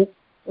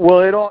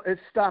well, it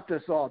stopped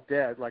us all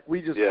dead. Like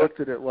we just looked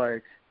at it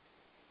like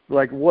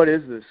what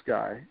is this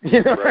guy?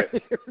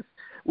 Right.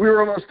 We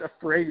were almost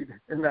afraid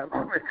in that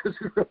moment because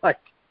we were like,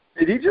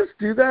 did he just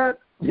do that?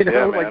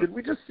 Like did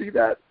we just see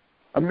that?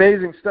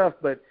 Amazing stuff.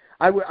 But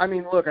I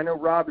mean, look, I know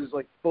Rob is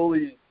like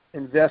fully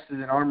invested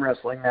in arm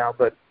wrestling now,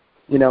 but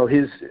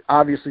he's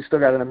obviously still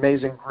got an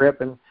amazing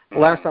grip. And the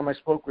last time I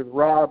spoke with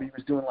Rob, he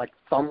was doing like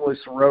thumbless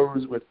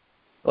rows with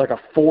like a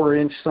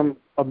 4-inch, some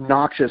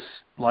obnoxious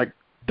like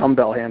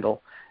dumbbell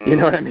handle. You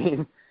know what I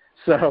mean?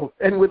 So,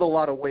 and with a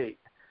lot of weight.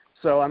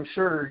 So I'm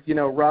sure,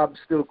 Rob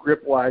still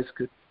grip-wise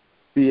could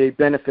be a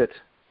benefit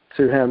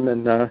to him,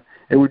 and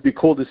it would be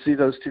cool to see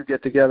those two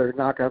get together,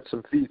 knock out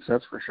some feats,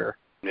 that's for sure.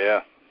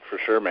 Yeah, for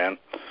sure, man.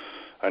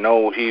 I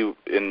know I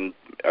think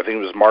it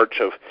was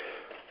March of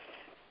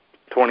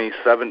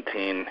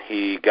 2017,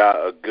 he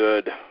got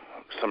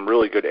some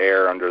really good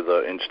air under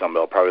the Inch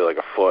Dumbbell, probably like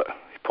a foot.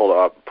 He pulled it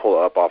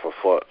up off a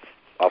foot,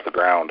 off the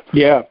ground.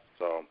 Yeah.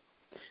 So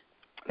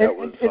that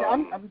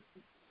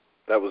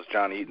was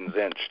John Eaton's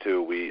Inch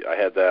too. I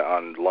had that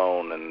on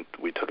loan, and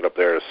we took it up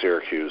there to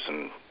Syracuse,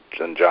 and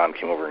then John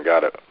came over and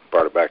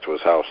brought it back to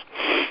his house.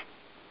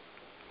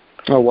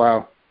 Oh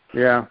wow,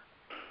 yeah.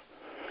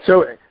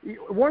 So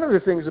one of the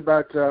things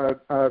about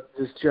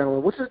this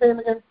gentleman, what's his name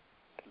again?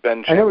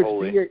 Ben Champoli. I know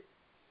it's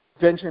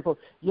Ben Champoli.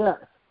 Yeah,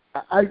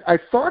 I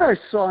thought I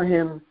saw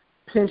him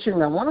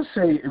pinching. I want to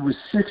say it was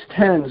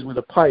 610s with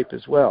a pipe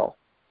as well.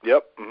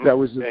 Yep. That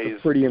was a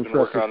pretty impressive. He's been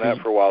working on that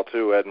for a while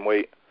too, adding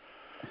weight.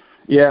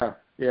 Yeah,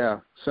 yeah.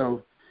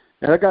 So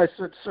that guy's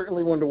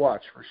certainly one to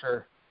watch for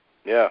sure.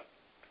 Yeah.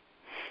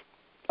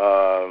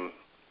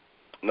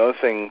 Another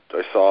thing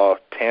I saw,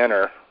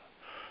 Tanner.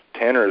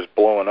 Tanner is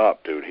blowing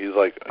up, dude. He's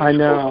close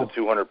to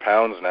 200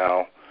 pounds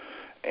now,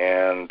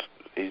 and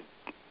he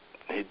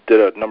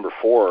did a number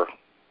 4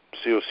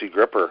 COC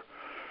gripper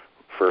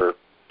for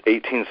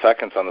 18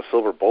 seconds on the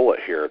Silver Bullet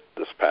here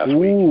this past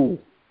week.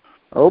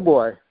 Oh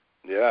boy.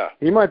 Yeah.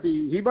 He might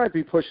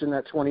be pushing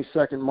that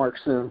 20-second mark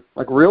soon,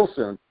 like real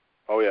soon.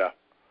 Oh yeah,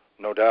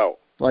 no doubt.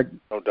 Like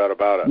no doubt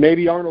about it.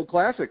 Maybe Arnold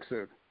Classic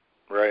soon.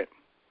 Right.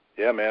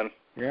 Yeah, man.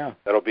 Yeah.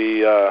 That'll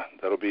be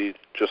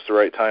just the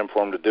right time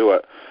for him to do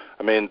it.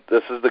 I mean,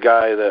 this is the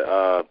guy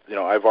that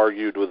I've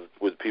argued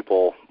with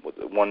people, with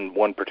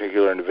one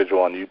particular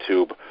individual on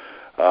YouTube,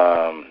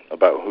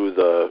 about who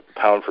the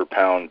pound for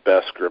pound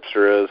best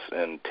gripster is,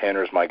 and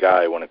Tanner's my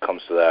guy when it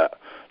comes to that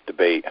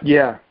debate.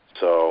 Yeah.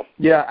 So.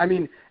 Yeah, I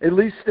mean, at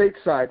least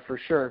stateside for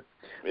sure.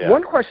 Yeah.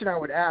 One question I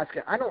would ask,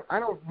 I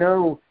don't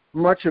know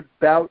much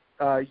about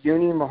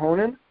Uni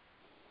Mahonen,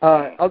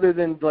 other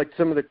than like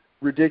some of the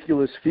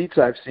ridiculous feats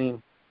I've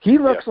seen. He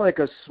looks like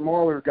a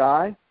smaller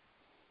guy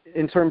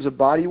in terms of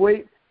body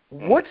weight.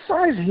 What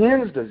size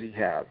hands does he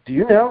have? Do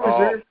you know?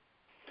 Is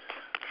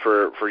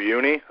there for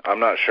Uni? I'm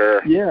not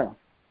sure. Yeah.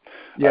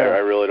 Yeah. I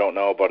really don't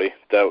know, buddy.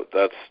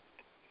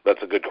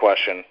 That's a good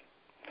question.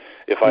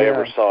 If I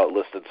ever saw it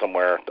listed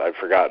somewhere, I've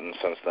forgotten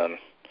since then.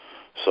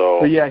 So.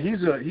 But yeah,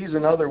 he's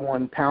another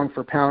one pound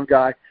for pound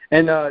guy,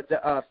 and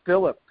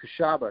Philip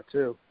Kashaba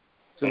too.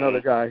 It's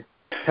another guy.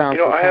 Pound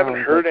for pound. I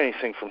haven't heard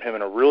anything from him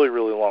in a really,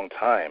 really long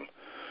time.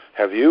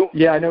 Have you?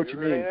 Yeah, I know what you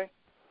mean. Anything?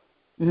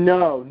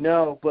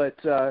 No, but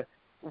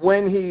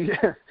when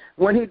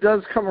he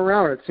does come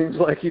around, it seems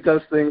like he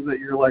does things that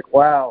you're like,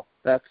 wow,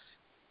 that's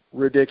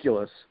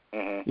ridiculous.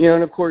 Mm-hmm.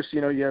 And of course,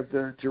 you have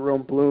the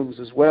Jerome Blooms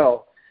as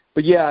well.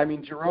 But yeah, I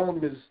mean,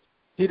 Jerome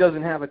he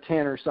doesn't have a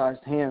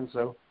Tanner-sized hand,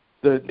 so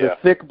the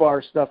thick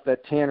bar stuff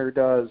that Tanner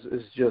does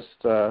is just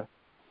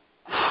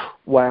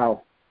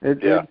wow.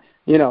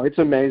 It's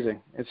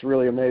amazing. It's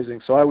really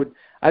amazing. So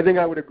I think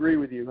I would agree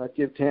with you. I'd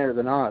give Tanner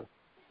the nod.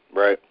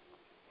 Right.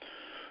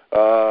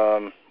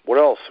 What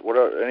else?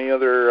 Any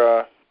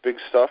other big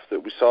stuff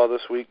that we saw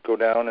this week go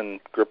down in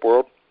Grip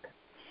World?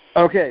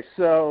 Okay,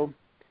 so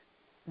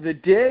the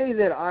day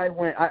that I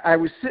went, I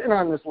was sitting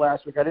on this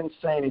last week. I didn't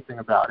say anything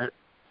about it,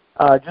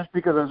 just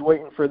because I was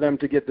waiting for them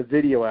to get the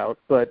video out.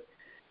 But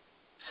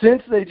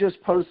since they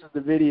just posted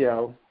the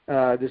video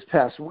this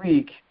past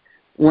week,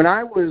 when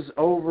I was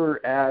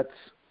over at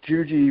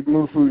Juji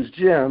Mufu's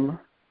gym,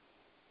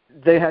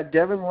 they had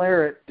Devin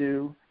Larratt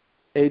do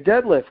a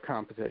deadlift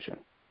competition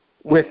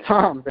with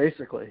Tom,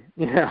 basically,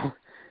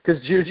 because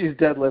Juji's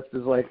deadlift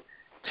is like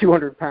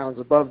 200 pounds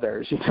above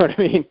theirs, you know what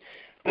I mean?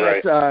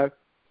 Right.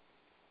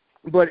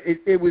 But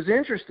it was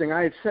interesting.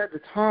 I had said to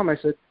Tom, I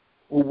said,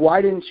 well,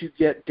 why didn't you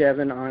get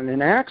Devin on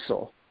an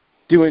axle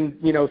doing,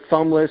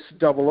 thumbless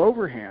double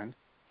overhand?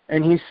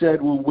 And he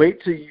said, well,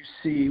 wait till you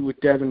see what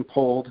Devin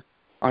pulled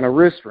on a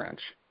wrist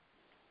wrench.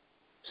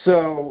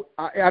 So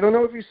I don't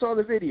know if you saw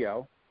the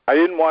video. I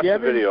didn't watch the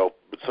video,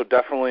 so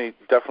definitely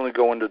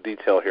go into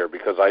detail here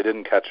because I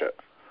didn't catch it.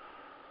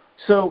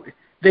 So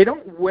they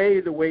don't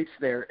weigh the weights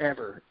there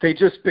ever. They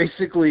just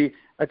basically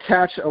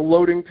attach a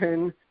loading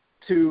pin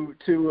to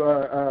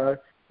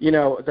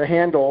the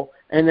handle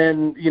and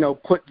then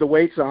put the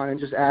weights on and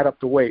just add up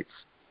the weights.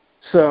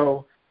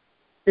 So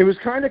it was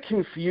kind of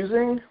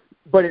confusing,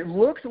 but it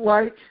looked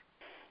like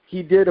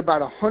he did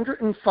about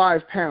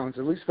 105 pounds.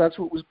 At least that's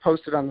what was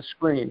posted on the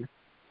screen.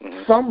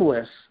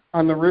 Thumbless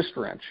on the wrist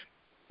wrench,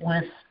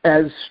 with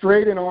as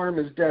straight an arm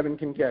as Devin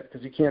can get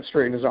because he can't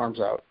straighten his arms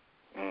out.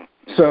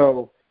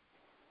 So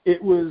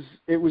it was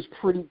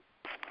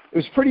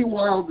pretty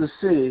wild to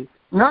see.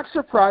 Not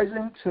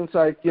surprising since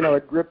I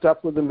had gripped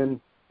up with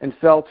him and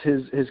felt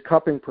his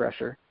cupping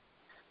pressure.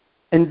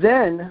 And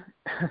then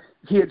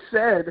he had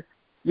said,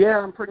 yeah,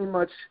 I'm pretty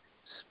much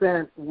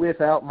spent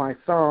without my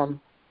thumb,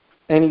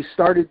 and he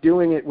started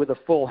doing it with a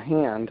full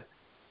hand.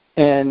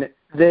 And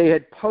they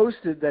had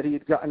posted that he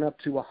had gotten up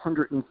to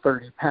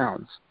 130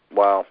 pounds.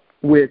 Wow.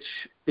 Which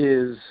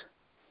is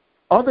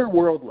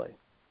otherworldly.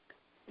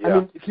 Yeah. I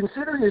mean,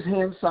 considering his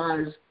hand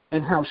size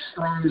and how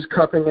strong his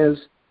cupping is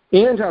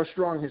and how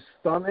strong his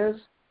thumb is,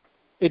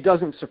 it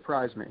doesn't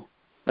surprise me.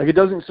 It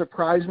doesn't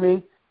surprise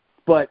me,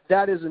 but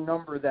that is a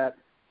number that,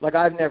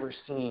 I've never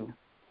seen.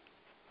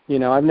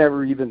 I've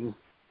never even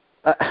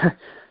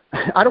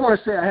I don't want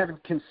to say I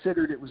haven't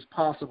considered it was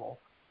possible,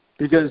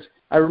 because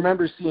I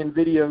remember seeing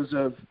videos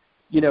of,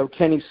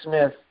 Kenny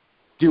Smith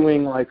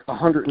doing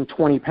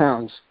 120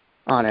 pounds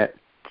on it.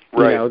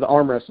 Right. The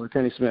arm wrestler,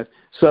 Kenny Smith.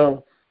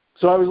 So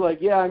I was like,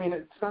 yeah, I mean,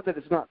 it's not that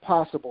it's not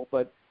possible,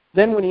 but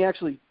then when he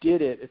actually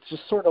did it, it's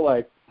just sort of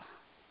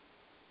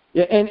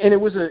yeah, and it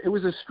was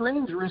a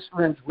strange wrist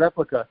wrench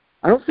replica.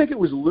 I don't think it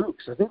was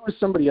Luke's. I think it was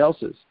somebody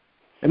else's.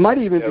 It might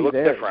even be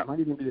theirs. Different. It might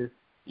even be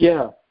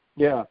yeah.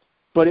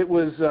 But it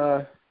was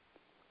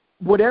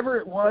whatever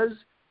it was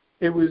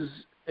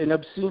an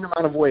obscene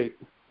amount of weight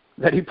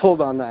that he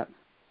pulled on that.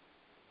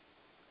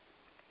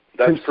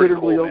 That's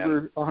considerably pretty cool,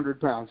 over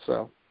 100 pounds.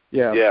 So,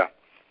 yeah. Yeah.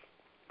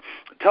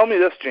 Tell me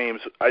this,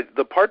 James.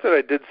 The part that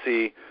I did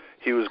see,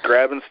 he was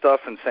grabbing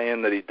stuff and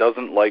saying that he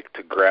doesn't like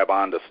to grab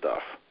onto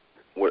stuff.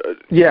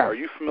 Yeah. Are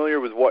you familiar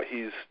with what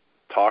he's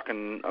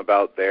talking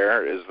about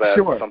there? Is that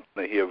Sure. something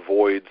that he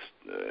avoids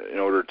in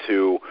order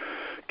to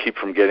keep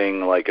from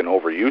getting like an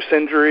overuse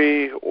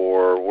injury,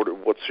 or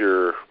what's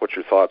your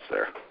thoughts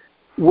there?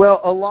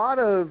 Well, a lot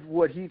of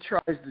what he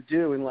tries to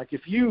do, and like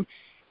if you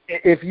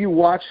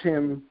watch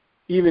him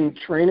even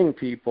training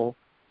people,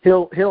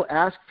 he'll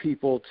ask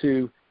people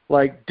to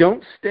like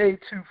don't stay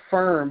too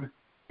firm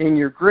in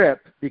your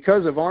grip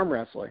because of arm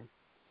wrestling.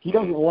 He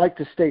doesn't like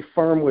to stay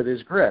firm with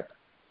his grip.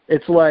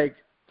 It's like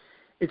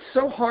it's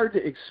so hard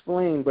to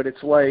explain, but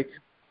it's like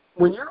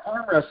when you're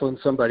arm wrestling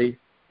somebody,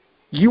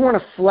 you want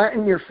to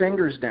flatten your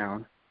fingers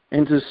down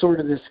into sort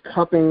of this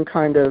cupping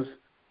kind of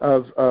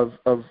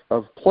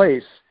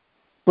place,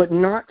 but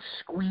not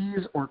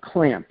squeeze or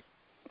clamp.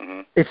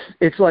 Mm-hmm.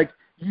 It's like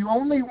you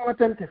only want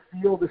them to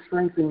feel the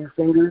strength in your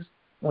fingers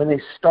when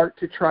they start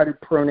to try to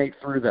pronate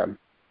through them.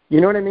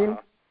 You know what I mean?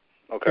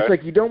 Okay. It's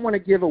like you don't want to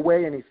give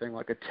away anything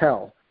like a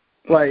tell.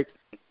 Like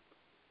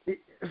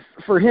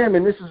for him,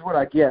 and this is what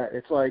I get,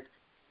 it's like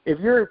if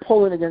you're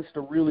pulling against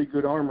a really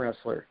good arm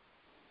wrestler,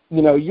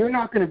 you know, you're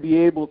not going to be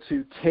able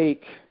to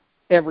take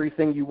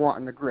everything you want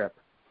in the grip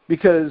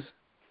because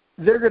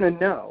they're going to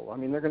know. I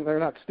mean, they're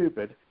not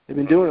stupid. They've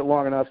been doing it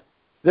long enough.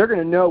 They're going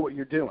to know what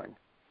you're doing.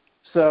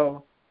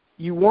 So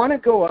you want to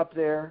go up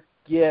there,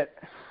 get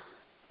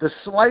the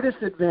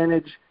slightest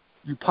advantage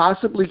you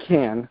possibly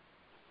can,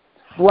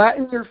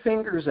 flatten your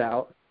fingers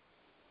out,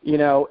 you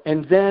know,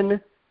 and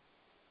then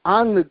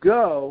on the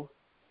go,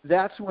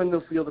 that's when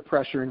they'll feel the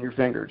pressure in your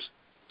fingers.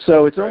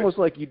 So it's almost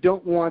like you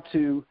don't want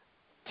to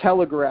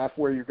telegraph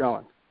where you're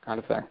going kind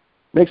of thing.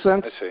 Make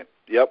sense? I see.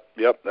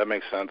 Yep, that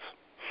makes sense.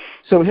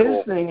 So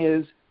his thing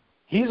is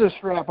he's a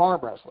strap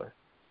arm wrestler.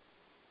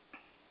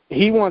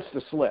 He wants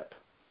to slip.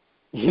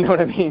 You know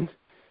what I mean?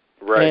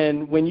 Right.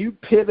 And when you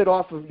pivot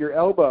off of your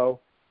elbow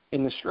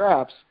in the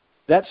straps,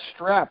 that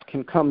strap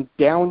can come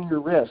down your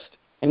wrist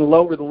and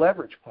lower the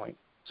leverage point.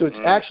 So it's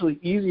actually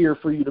easier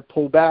for you to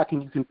pull back,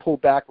 and you can pull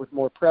back with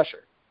more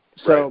pressure.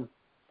 So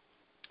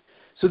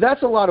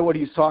that's a lot of what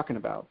he's talking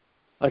about.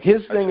 Like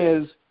his thing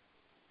is,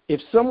 if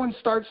someone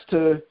starts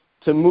to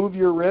move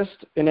your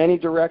wrist in any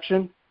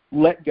direction,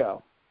 let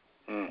go.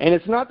 And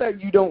it's not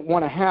that you don't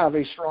want to have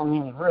a strong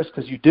human wrist,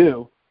 because you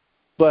do,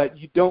 but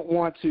you don't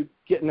want to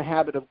get in the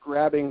habit of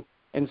grabbing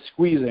and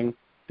squeezing,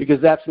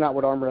 because that's not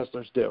what arm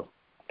wrestlers do.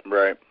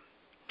 Right.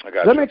 I got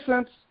you. Does that make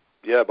sense?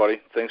 Yeah,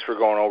 buddy. Thanks for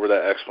going over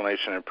that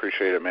explanation. I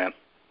appreciate it, man.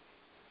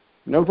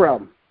 No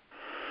problem.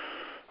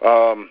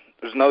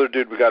 There's another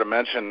dude we got to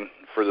mention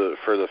for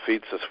the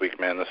feats this week,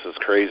 man. This is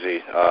crazy.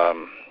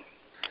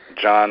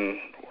 John,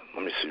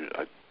 let me see.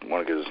 I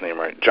want to get his name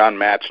right. John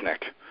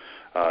Matchnick,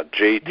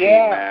 JT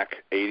Mac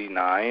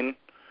 89.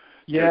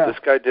 Yeah. Dude,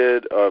 this guy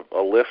did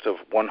a lift of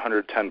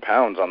 110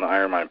 pounds on the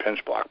Ironman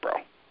pinch block, bro.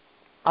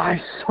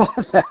 I saw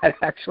that,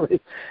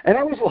 actually. And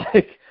I was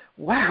like,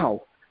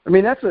 wow. I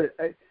mean, that's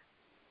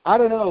I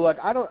don't know, like,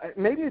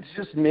 maybe it's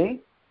just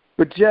me,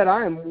 but Jedd,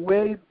 I am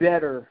way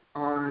better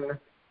on,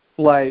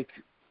 like,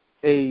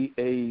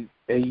 a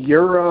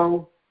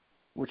Euro,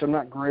 which I'm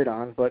not great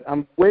on, but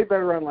I'm way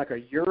better on, like, a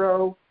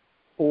Euro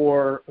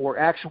or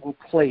actual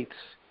plates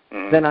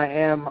than I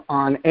am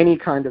on any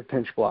kind of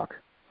pinch block.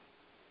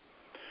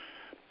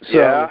 So,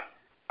 yeah,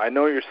 I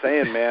know what you're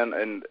saying, man,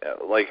 and,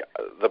 like,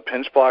 the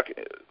pinch block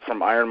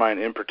from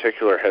Ironman in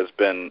particular has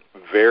been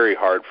very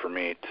hard for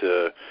me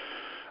to...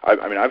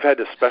 I mean, I've had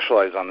to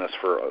specialize on this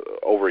for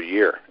over a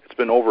year. It's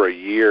been over a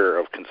year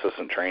of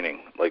consistent training,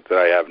 like that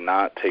I have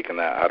not taken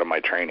that out of my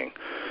training.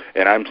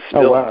 And I'm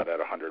still not at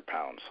 100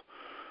 pounds.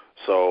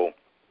 So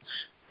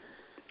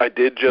I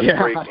did just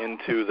break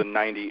into the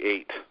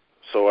 98.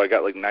 So I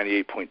got like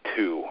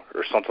 98.2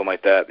 or something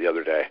like that the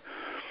other day.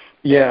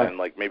 Yeah. And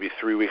like maybe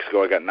 3 weeks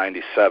ago I got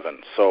 97.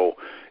 So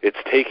it's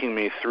taking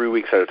me 3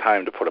 weeks at a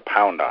time to put a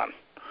pound on.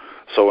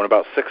 So in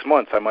about 6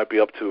 months I might be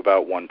up to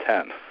about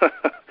 110.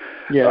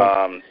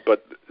 Yeah.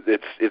 But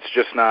it's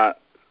just not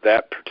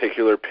that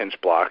particular pinch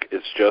block.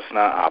 It's just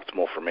not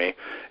optimal for me,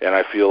 and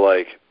I feel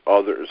like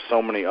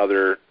so many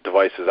other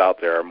devices out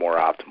there are more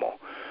optimal.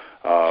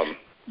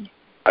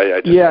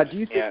 I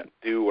just can't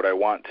do what I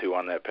want to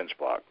on that pinch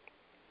block.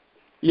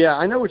 Yeah,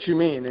 I know what you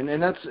mean,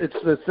 and that's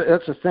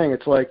the thing.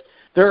 It's like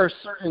there are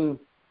certain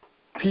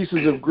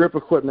pieces of grip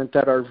equipment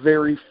that are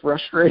very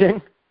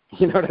frustrating.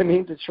 You know what I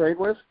mean, to train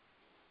with.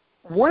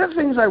 One of the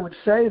things I would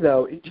say,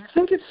 though, do you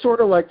think it's sort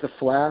of like the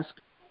flask,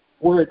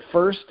 where at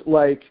first,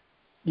 like,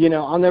 you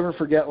know, I'll never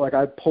forget, like,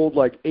 I pulled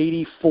like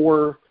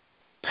 84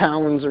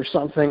 pounds or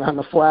something on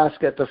the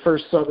flask at the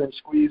first Southern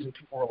Squeeze, and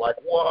people were like,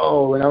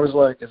 whoa, and I was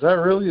like, is that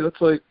really? That's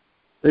like,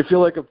 they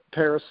feel like a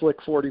pair of slick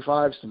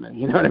 45s to me,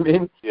 you know what I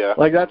mean? Yeah.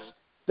 Like,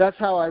 that's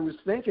how I was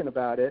thinking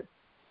about it.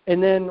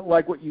 And then,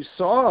 like, what you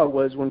saw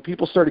was when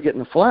people started getting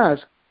the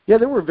flask, yeah,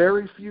 there were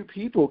very few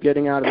people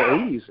getting out of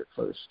the 80s at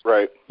first.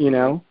 Right. You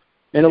know?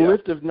 And a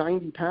lift of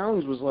 90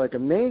 pounds was, like,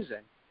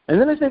 amazing. And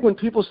then I think when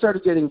people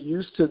started getting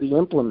used to the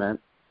implement,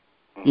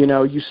 you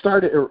know, you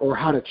started, or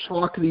how to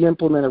chalk the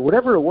implement or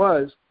whatever it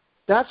was,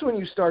 that's when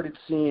you started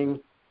seeing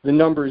the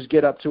numbers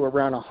get up to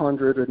around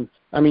 100. And,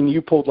 I mean,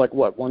 you pulled like,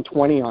 what,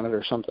 120 on it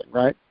or something,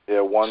 right? Yeah,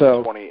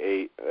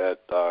 128 at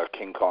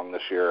King Kong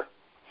this year.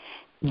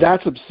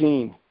 That's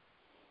obscene.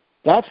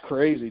 That's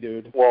crazy,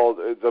 dude. Well,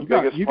 the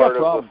biggest part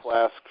of the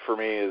flask for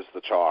me is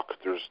the chalk.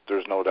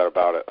 There's no doubt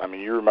about it. I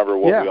mean, you remember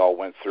what we all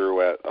went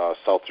through at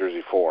South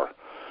Jersey 4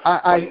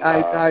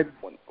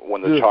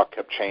 when the chalk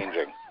kept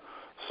changing.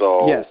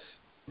 So yes.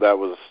 that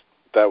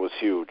was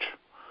huge.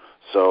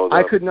 So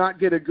I could not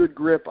get a good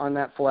grip on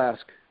that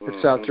flask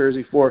at South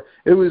Jersey 4.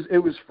 It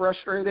was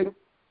frustrating,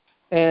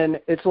 and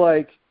it's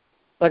like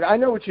I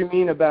know what you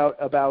mean about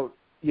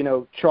you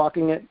know,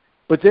 chalking it,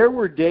 but there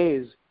were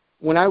days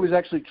when I was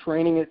actually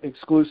training it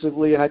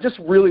exclusively, and I just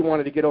really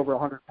wanted to get over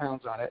 100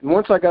 pounds on it. And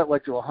once I got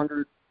like to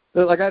 100,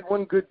 like I had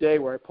one good day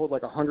where I pulled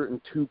like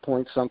 102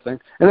 point something,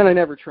 and then I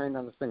never trained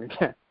on the thing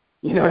again.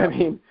 You know what I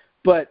mean?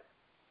 But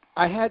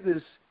I had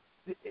this.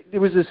 There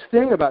was this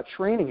thing about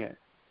training it.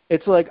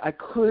 It's like I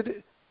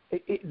could.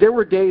 There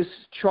were days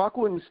chalk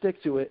wouldn't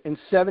stick to it, and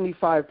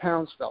 75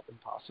 pounds felt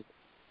impossible.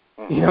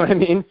 You know what I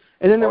mean?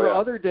 And then there were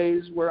other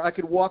days where I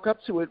could walk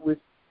up to it with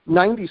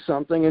 90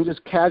 something and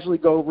just casually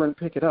go over and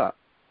pick it up.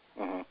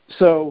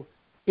 So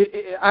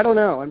I don't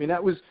know. I mean,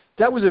 that was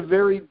a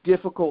very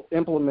difficult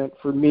implement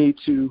for me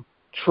to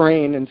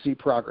train and see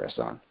progress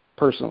on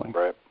personally.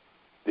 Right.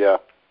 Yeah.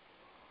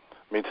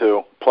 Me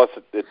too. Plus,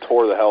 it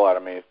tore the hell out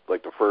of me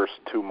like the first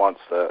 2 months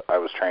that I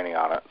was training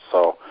on it.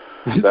 So,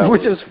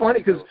 which is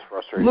funny because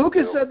Luke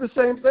has said the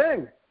same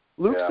thing.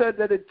 Luke said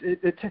that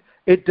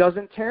it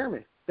doesn't tear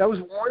me. That was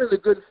one of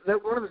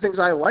the things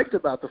I liked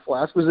about the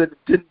flask was that it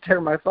didn't tear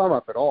my thumb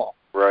up at all.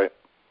 Right.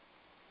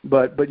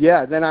 But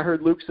yeah, then I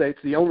heard Luke say it's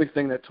the only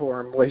thing that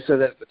tore him. Well, he said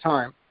that at the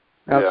time.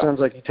 Now it sounds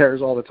like he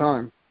tears all the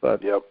time.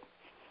 But yep.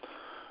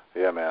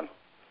 Yeah, man.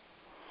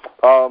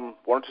 Why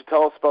don't you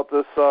tell us about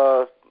this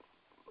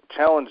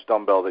challenge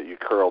dumbbell that you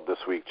curled this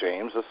week,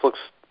 James? This looks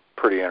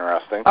pretty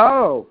interesting.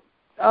 Oh,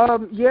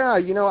 yeah.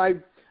 You know,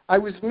 I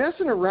was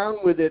messing around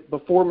with it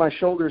before my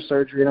shoulder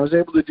surgery, and I was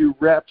able to do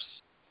reps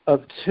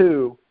of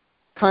 2,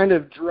 kind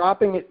of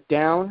dropping it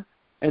down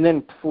and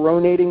then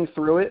pronating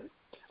through it.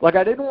 Like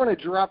I didn't want to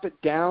drop it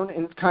down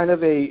in kind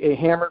of a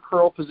hammer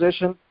curl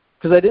position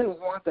because I didn't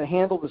want the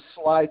handle to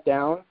slide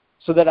down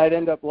so that I'd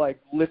end up like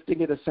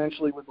lifting it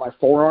essentially with my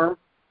forearm.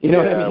 You know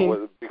what I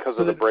mean? Because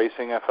of the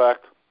bracing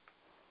effect?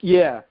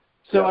 Yeah.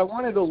 So I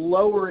wanted to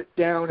lower it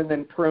down and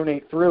then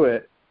pronate through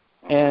it.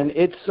 And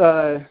it's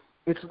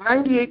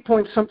 98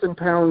 point something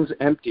pounds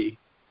empty.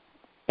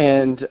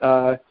 And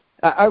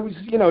I was,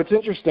 you know, it's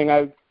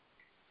interesting.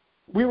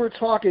 We were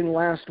talking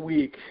last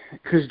week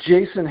because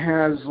Jason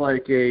has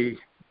like a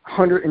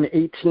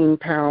 118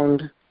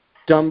 pound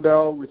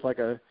dumbbell with like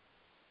a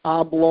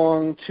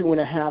oblong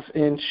 2.5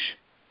 inch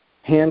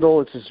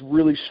handle. It's this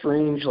really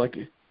strange like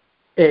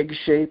egg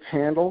shaped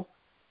handle.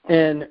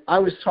 And I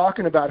was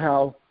talking about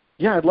how,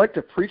 yeah, I'd like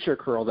to preacher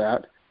curl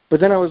that. But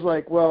then I was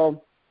like,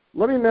 well,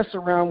 let me mess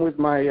around with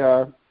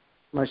my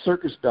my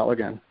circus bell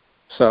again.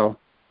 So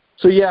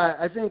yeah,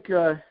 I think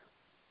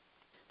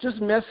just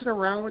messing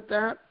around with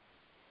that,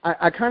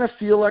 I kind of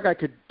feel like I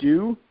could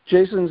do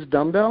Jason's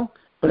dumbbell,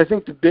 but I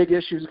think the big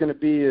issue is going to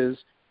be is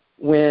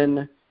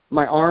when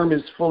my arm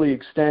is fully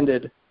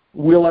extended,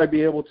 will I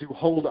be able to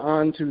hold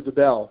on to the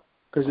bell?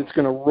 Because it's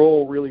going to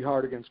roll really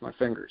hard against my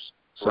fingers.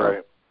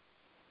 So,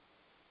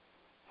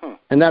 right.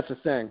 And that's the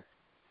thing.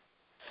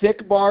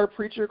 Thick bar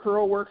preacher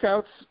curl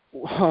workouts,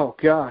 oh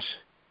gosh,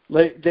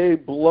 they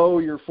blow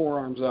your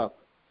forearms up.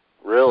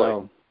 Really?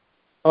 So,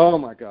 oh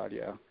my God,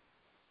 yeah.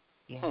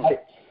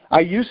 I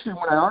used to,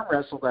 when I arm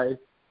wrestled,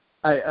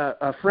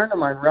 a friend of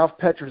mine, Ralph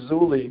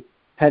Petrozzulli,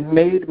 had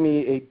made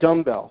me a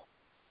dumbbell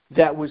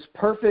that was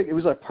perfect. It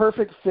was a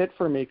perfect fit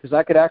for me because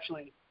I could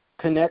actually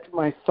connect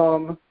my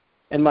thumb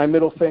and my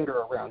middle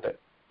finger around it.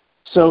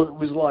 So it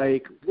was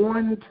like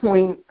 1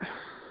 point,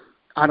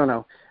 I don't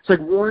know. It's like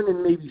 1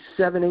 and maybe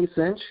 7/8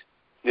 inch.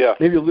 Yeah.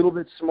 Maybe a little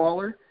bit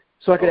smaller.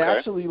 So I could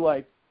actually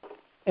like,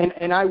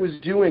 and I was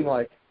doing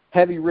like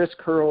heavy wrist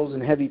curls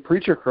and heavy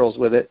preacher curls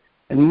with it.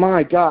 And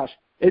my gosh,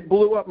 it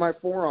blew up my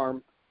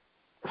forearm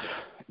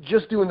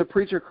just doing the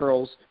preacher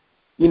curls,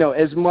 you know,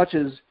 as much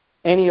as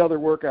any other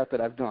workout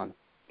that I've done.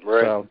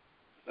 Right. So,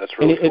 that's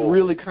really cool. It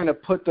really kind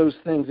of put those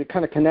things, it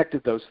kind of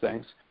connected those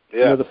things. Yeah.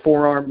 You know, the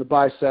forearm, the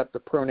bicep, the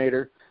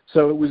pronator.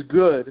 So it was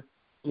good,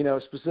 you know,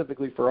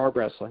 specifically for arm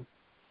wrestling.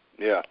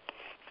 Yeah.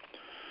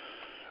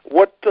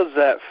 What does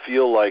that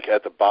feel like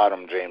at the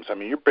bottom, James? I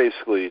mean,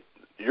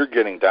 you're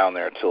getting down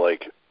there to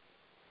like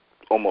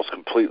almost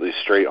completely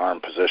straight arm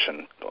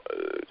position.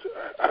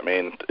 I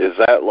mean, is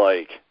that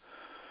like,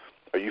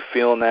 are you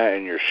feeling that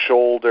in your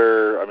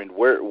shoulder? I mean,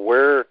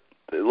 where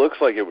it looks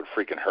like it would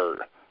freaking hurt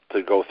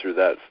to go through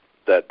that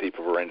deep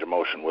of a range of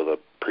motion with a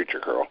preacher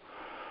curl.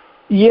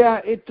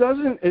 Yeah, it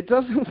doesn't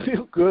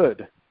feel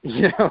good.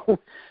 You know,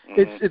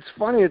 it's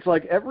funny. It's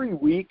like every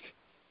week.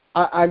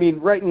 I mean,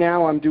 right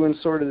now I'm doing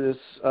sort of this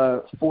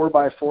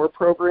 4x4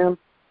 program,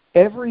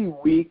 every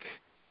week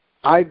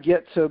I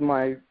get to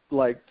my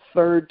like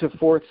third to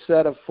fourth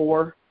set of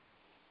 4,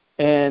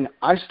 and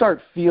I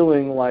start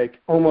feeling like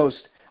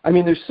almost, I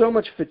mean, there's so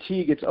much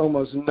fatigue, it's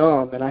almost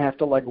numb, and I have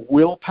to like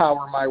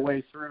willpower my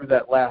way through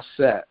that last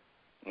set.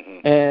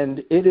 Mm-hmm. And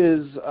it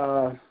is,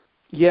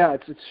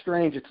 it's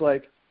strange. It's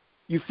like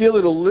you feel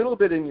it a little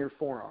bit in your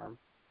forearm,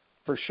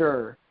 for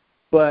sure,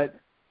 but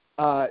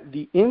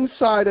the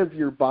inside of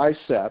your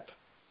bicep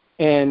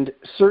and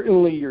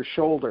certainly your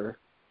shoulder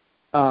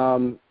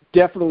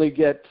definitely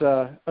get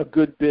a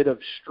good bit of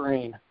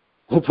strain.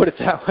 We'll put it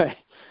that way.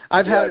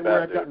 I've had it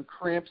where I've gotten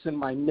cramps in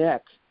my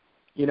neck,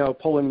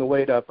 pulling the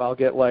weight up. I'll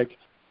get like,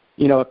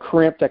 a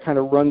cramp that kind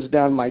of runs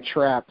down to my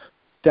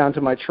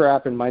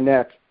trap in my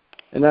neck,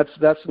 and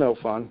that's no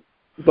fun.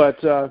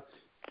 But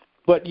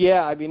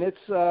yeah, I mean,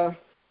 it's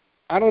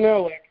I don't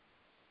know. Like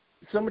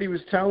somebody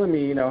was telling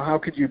me, how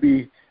could you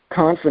be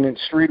confident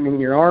straightening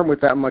your arm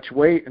with that much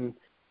weight? And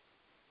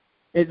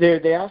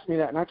they asked me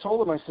that, and I told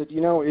them, I said,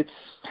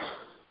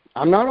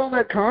 I'm not all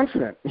that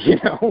confident,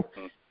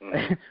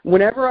 Mm-hmm.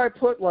 Whenever I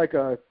put like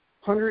a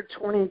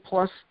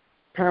 120-plus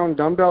pound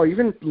dumbbell,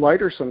 even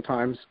lighter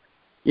sometimes,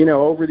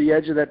 over the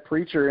edge of that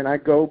preacher, and I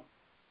go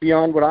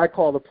beyond what I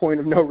call the point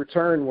of no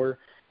return where,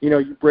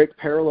 you break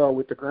parallel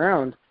with the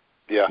ground.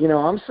 Yeah.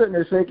 I'm sitting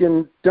there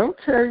thinking, don't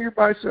tear your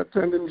bicep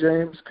tendon,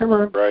 James. Come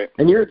on. Right.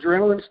 And your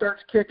adrenaline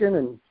starts kicking,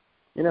 and,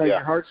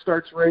 your heart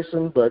starts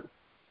racing. But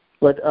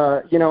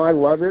I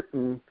love it,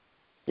 and,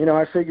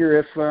 I figure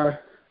if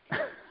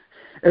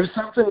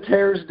something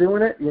tears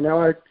doing it,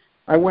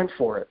 I went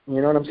for it. You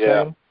know what I'm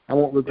saying? I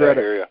won't regret it.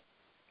 I hear you.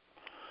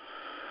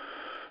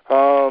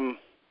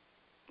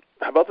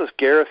 How about this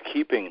Gareth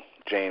Keeping,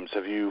 James?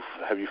 Have you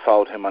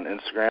followed him on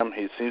Instagram?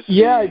 He seems to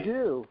be I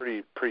do.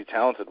 Pretty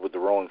talented with the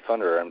Rolling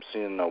Thunder. I'm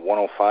seeing a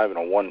 105 and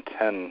a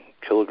 110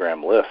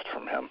 kilogram lift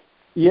from him.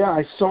 Yeah,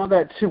 I saw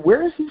that too.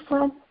 Where is he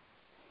from?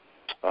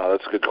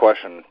 That's a good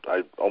question.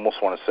 I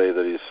almost want to say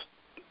that he's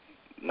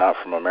not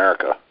from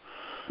America.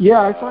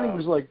 Yeah, I thought he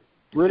was like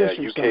British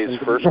or UK's something.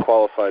 first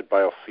qualified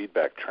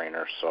biofeedback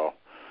trainer, so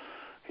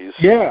he's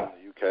from the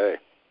UK.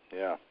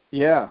 Yeah.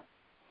 Yeah,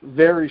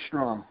 very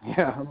strong.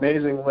 Yeah,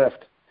 amazing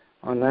lift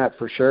on that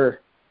for sure.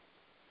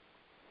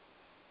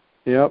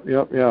 Yep.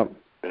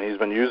 And he's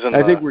been using.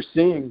 I think we're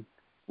seeing.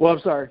 Well, I'm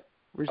sorry.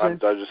 I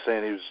was just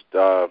saying he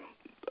was.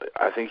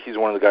 I think he's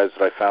one of the guys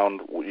that I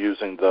found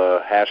using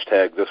the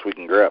hashtag This Week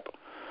in Grip,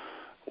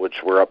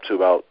 which we're up to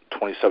about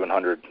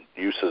 2,700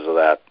 uses of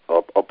that,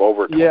 up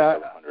over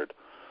 2,700.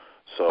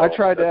 So I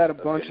tried to add a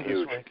bunch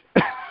this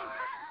week.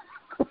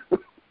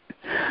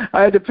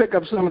 I had to pick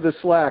up some of the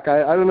slack.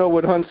 I don't know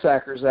what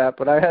Hunsacker's at,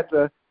 but I had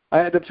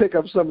to pick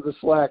up some of the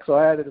slack, so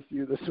I added a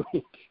few this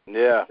week.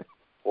 Yeah.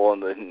 Well,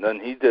 and then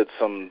he did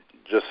some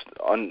just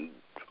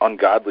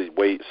ungodly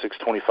weight,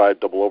 625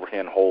 double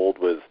overhand hold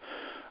with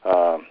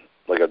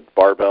like a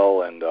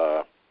barbell and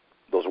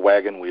those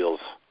wagon wheels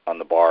on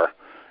the bar,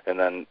 and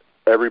then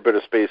every bit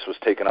of space was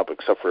taken up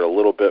except for a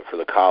little bit for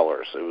the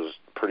collars. It was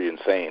pretty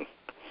insane.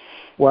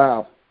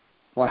 Wow.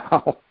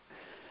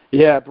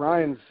 Yeah,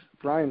 Brian's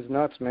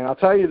nuts, man. I'll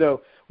tell you,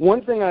 though,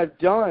 one thing I've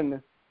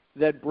done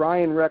that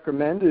Brian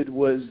recommended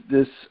was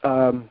this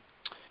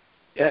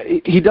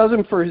he does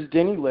them for his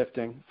Denny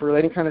lifting, for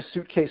any kind of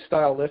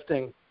suitcase-style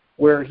lifting,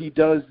 where he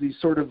does these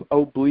sort of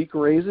oblique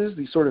raises,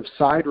 these sort of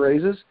side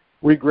raises,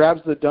 where he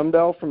grabs the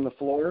dumbbell from the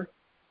floor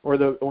or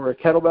a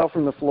kettlebell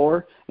from the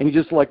floor, and he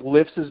just, like,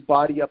 lifts his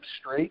body up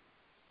straight,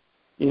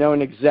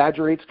 and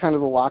exaggerates kind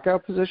of the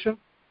lockout position.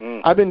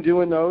 I've been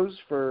doing those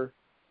for,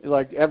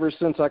 like, ever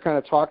since I kind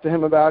of talked to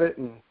him about it,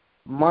 and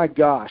my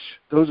gosh,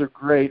 those are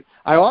great.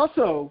 I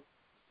also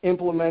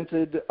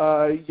implemented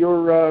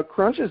your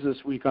crunches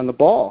this week on the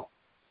ball,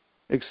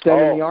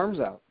 extending the arms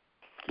out.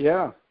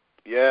 Yeah.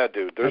 Yeah,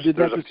 dude. There's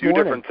a few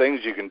different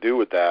things you can do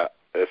with that.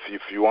 If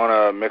you want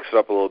to mix it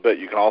up a little bit,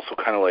 you can also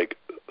kind of like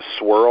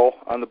swirl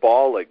on the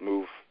ball, like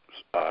move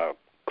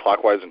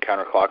clockwise and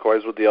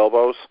counterclockwise with the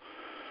elbows.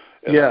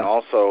 And then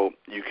also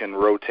you can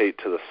rotate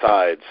to the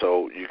side,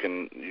 so you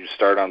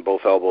start on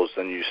both elbows,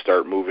 then you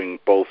start moving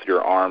both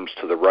your arms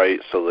to the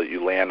right so that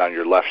you land on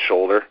your left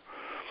shoulder.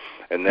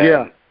 And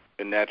then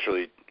and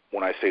naturally,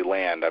 when I say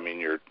land, I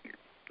mean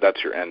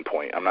that's your end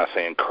point. I'm not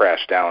saying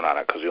crash down on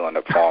it because you'll end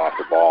up falling off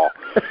the ball.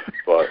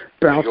 But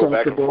if you go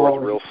back and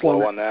forth real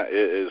slow on that,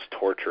 it is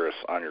torturous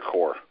on your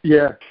core.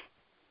 Yeah.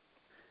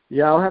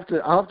 Yeah, I'll have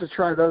to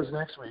try those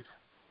next week.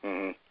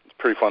 Mm-hmm. It's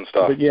pretty fun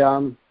stuff. But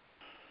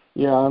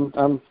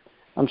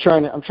I'm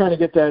trying to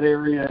get that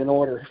area in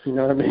order, if you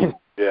know what I mean.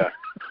 Yeah.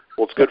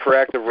 Well, it's good for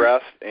active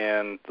rest,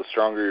 and the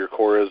stronger your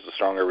core is, the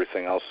stronger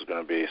everything else is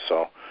going to be.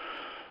 So,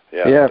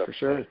 yeah, for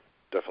sure.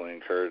 Definitely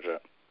encourage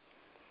it.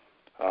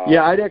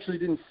 I actually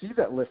didn't see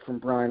that lift from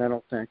Brian, I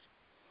don't think.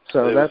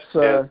 So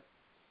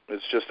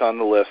it's just on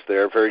the list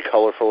there. Very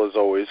colorful as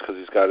always because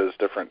he's got his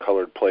different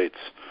colored plates.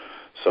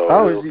 So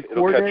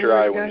it'll catch your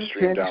eye when you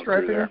stream down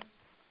through there.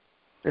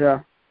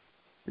 Yeah.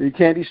 You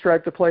candy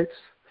stripe the plates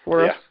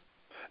for us?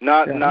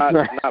 Not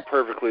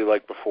perfectly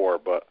like before,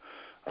 but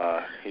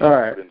he's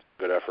put in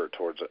good effort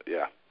towards it.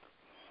 Yeah.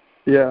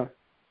 Yeah.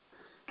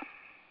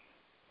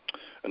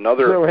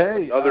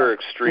 Another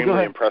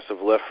extremely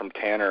impressive lift from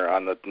Tanner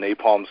on the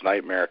Napalm's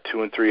Nightmare,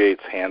 2 3/8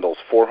 handles,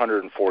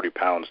 440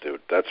 pounds, dude.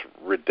 That's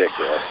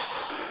ridiculous.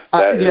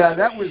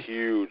 That was a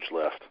huge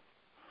lift.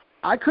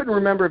 I couldn't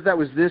remember if that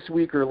was this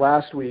week or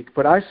last week,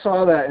 but I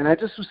saw that, and I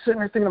just was sitting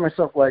there thinking to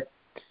myself, like,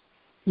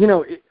 you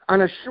know,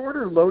 on a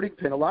shorter loading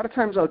pin, a lot of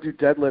times I'll do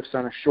deadlifts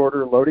on a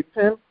shorter loading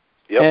pin.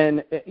 Yep.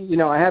 And, you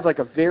know, I have like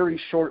a very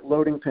short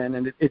loading pin,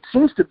 and it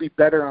seems to be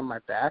better on my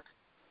back,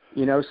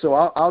 you know, so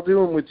I'll do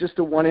them with just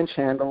a 1-inch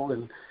handle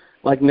and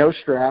like no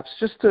straps,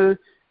 just to,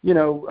 you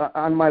know,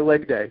 on my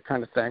leg day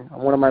kind of thing,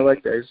 on one of my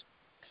leg days.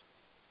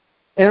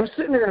 And I'm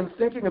sitting there and I'm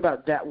thinking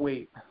about that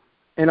weight.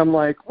 And I'm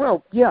like,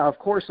 well, yeah, of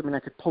course, I mean, I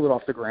could pull it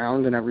off the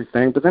ground and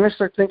everything. But then I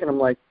start thinking, I'm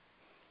like,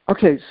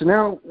 okay, so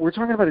now we're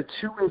talking about a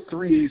 2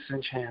 3/8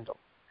 inch handle.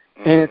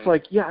 Mm-hmm. And it's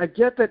like, yeah, I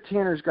get that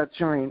Tanner's got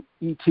giant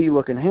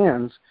ET-looking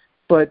hands,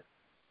 but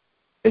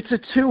it's a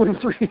 2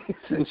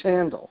 3/8 inch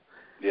handle.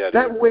 Yeah,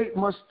 that dude. Weight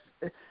must,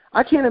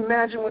 I can't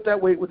imagine what that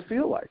weight would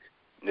feel like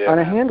on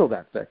a handle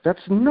that thick.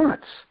 That's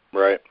nuts.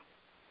 Right.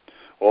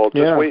 Well,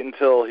 just wait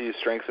until he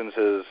strengthens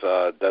his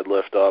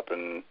deadlift up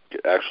and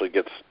actually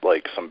gets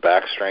like some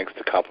back strength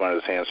to complement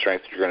his hand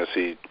strength. You're going to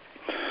see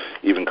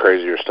even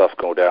crazier stuff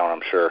go down,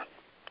 I'm sure.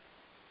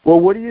 Well,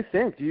 what do you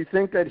think? Do you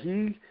think that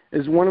he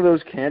is one of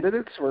those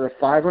candidates for a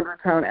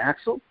 500-pound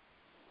axle?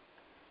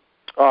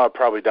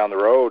 Probably down the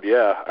road,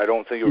 yeah. I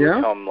don't think it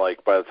would come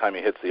like by the time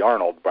he hits the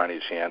Arnold by any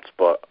chance,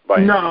 but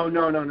no.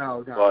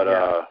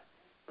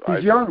 But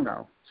he's young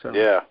though. So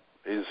yeah,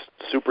 he's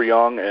super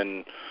young,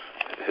 and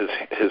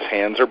his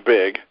hands are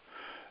big,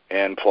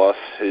 and plus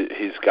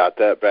he's got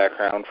that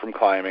background from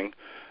climbing,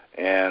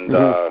 and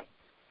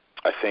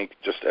I think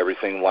just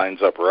everything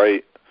lines up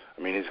right.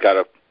 I mean, he's got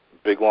a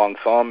big long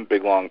thumb,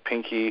 big long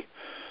pinky,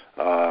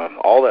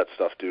 all that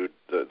stuff, dude.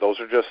 Those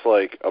are just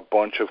like a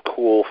bunch of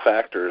cool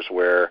factors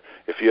where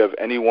if you have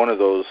any one of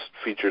those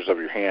features of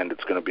your hand,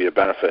 it's going to be a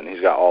benefit, and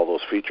he's got all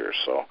those features.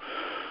 So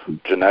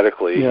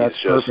genetically,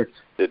 he's just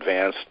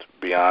advanced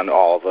beyond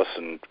all of us,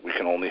 and we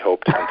can only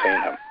hope to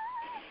contain him.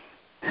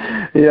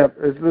 Yeah,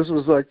 if this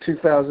was like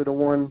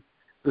 2001,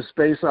 The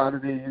Space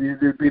Oddity,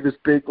 there'd be this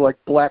big like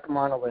black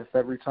monolith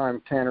every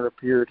time Tanner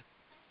appeared.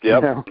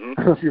 Yep. You know? I don't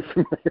know if you're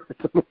familiar with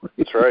the movie.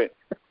 That's right.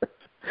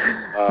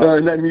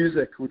 And that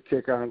music would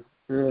kick on.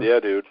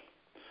 Yeah, dude.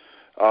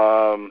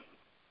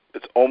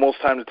 It's almost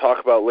time to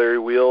talk about Larry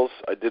Wheels.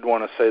 I did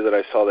want to say that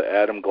I saw that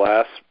Adam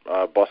Glass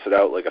busted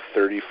out like a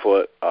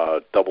 30-foot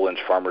double-inch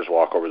farmer's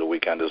walk over the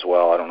weekend as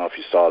well. I don't know if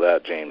you saw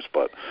that, James,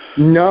 but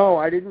no,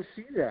 I didn't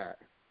see that.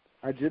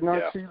 I did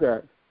not see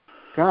that.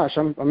 Gosh,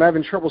 I'm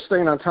having trouble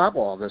staying on top of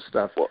all this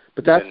stuff. Well,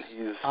 but that's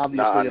he's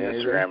obviously not on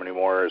amazing. Instagram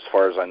anymore, as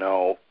far as I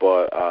know.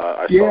 But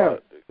I saw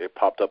it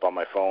popped up on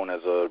my phone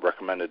as a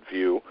recommended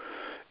view,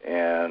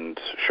 and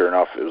sure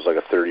enough, it was like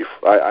a 30.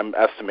 I'm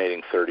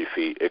estimating 30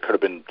 feet. It could have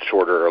been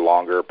shorter or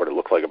longer, but it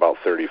looked like about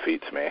 30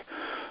 feet to me.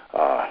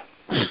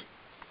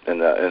 In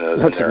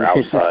their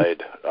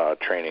outside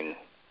training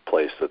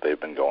place that they've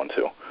been going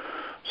to.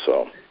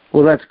 So.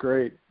 Well, that's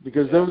great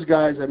because those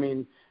guys. I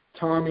mean,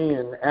 Tommy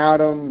and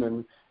Adam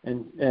and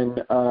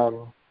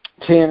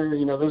Tanner,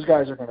 you know, those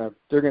guys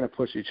they're gonna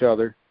push each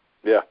other.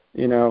 Yeah.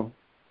 You know,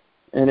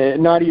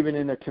 and not even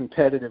in a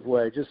competitive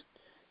way. Just,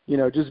 you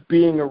know, just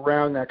being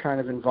around that kind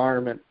of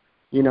environment,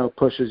 you know,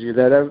 pushes you.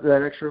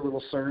 That extra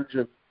little surge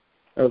of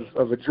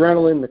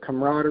adrenaline, the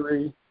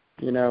camaraderie,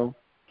 you know,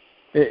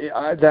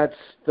 that's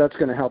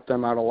going to help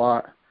them out a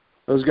lot.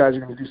 Those guys are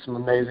going to do some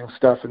amazing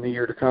stuff in the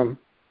year to come.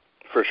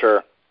 For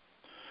sure.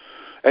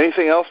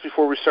 Anything else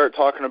before we start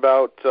talking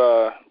about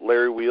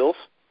Larry Wheels?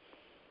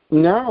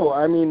 No,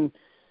 I mean,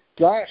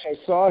 gosh, I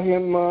saw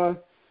him.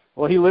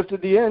 Well, he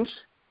lifted the inch.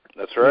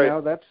 That's right. You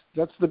know,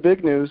 that's the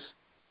big news.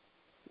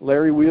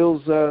 Larry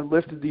Wheels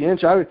lifted the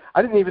inch. I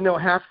didn't even know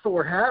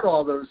Hafthor had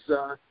all those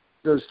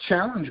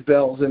challenge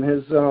bells in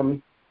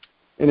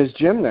his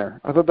gym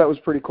there. I thought that was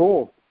pretty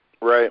cool.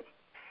 Right.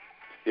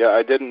 Yeah,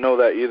 I didn't know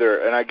that either.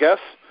 And I guess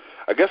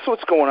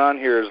what's going on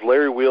here is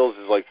Larry Wheels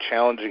is like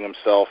challenging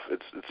himself.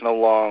 It's no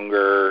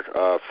longer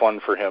fun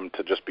for him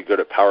to just be good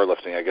at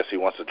powerlifting. I guess he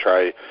wants to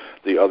try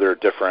the other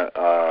different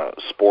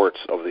sports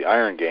of the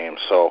Iron Game.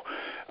 So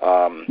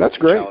that's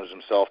great. He challenged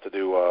himself to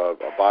do a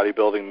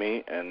bodybuilding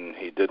meet, and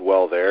he did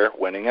well there,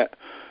 winning it.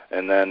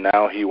 And then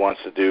now he wants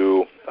to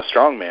do a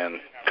strongman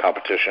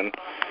competition.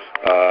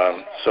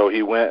 So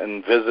he went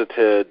and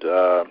visited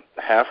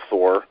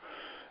Hafthor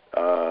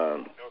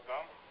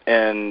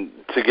and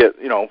to get,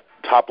 you know,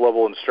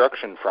 top-level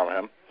instruction from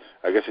him.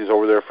 I guess he's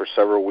over there for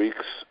several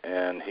weeks,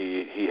 and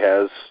he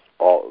has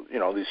all, you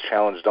know, these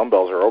challenge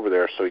dumbbells are over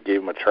there, so he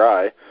gave him a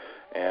try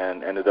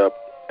and ended up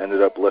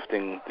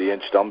lifting the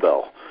Inch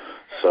Dumbbell.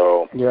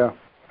 So yeah,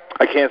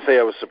 I can't say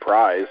I was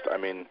surprised. I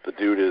mean, the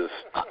dude is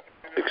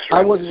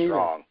extremely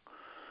strong.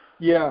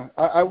 Yeah,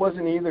 I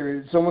wasn't either.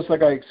 It's almost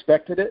like I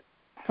expected it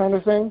kind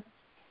of thing,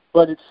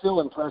 but it's still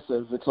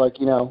impressive. It's like,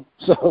 you know,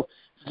 so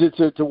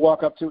to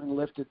walk up to it and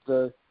lift it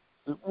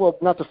well,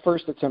 not the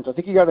first attempt. I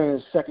think he got it in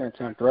his second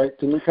attempt, right?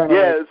 Didn't he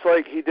it's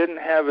like he didn't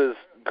have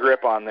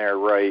grip on there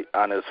right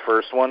on his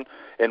first one,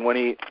 and when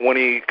he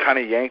kind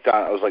of yanked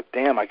on it, I was like,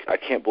 damn, I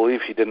can't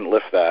believe he didn't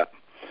lift that.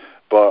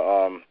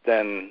 But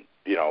then,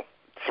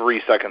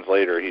 3 seconds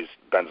later, he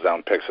bends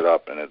down, picks it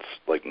up, and it's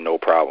like no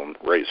problem,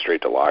 right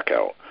straight to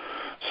lockout.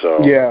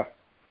 So yeah,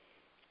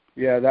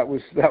 that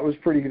was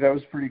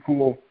pretty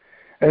cool.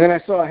 And then I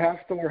saw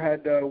Hafthor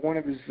had one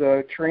of his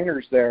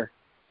trainers there.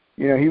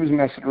 He was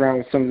messing around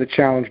with some of the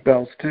challenge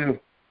bells too.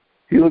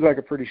 He looked like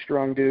a pretty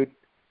strong dude.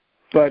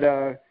 But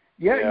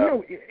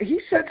he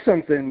said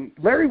something.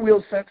 Larry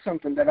Wheels said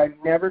something that I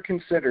never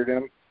considered,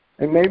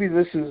 and maybe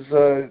this is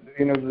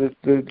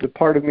the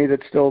part of me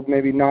that's still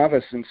maybe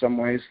novice in some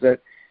ways, that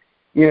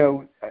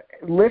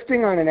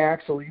lifting on an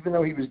axle, even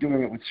though he was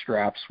doing it with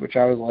straps, which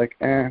I was like,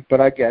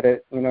 but I get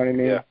it. You know what I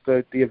mean? Yeah.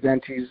 The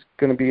event he's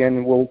going to be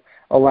in will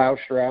allow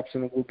straps,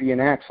 and it will be an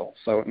axle,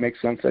 so it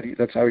makes sense that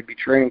that's how he'd be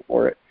training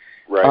for it.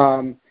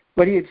 Right.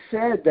 But he had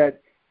said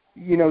that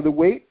the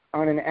weight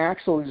on an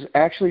axle is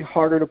actually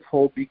harder to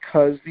pull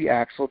because the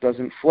axle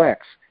doesn't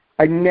flex.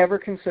 I never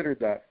considered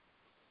that.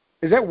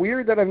 Is that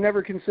weird that I've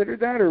never considered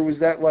that, or was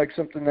that like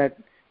something that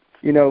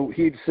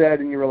he'd said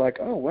and you were like,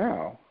 oh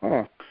wow,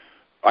 huh?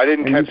 I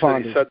didn't catch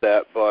that he said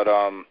that, but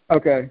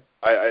okay.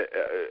 I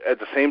at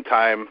the same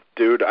time,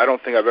 dude, I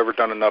don't think I've ever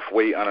done enough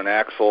weight on an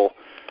axle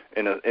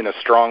in a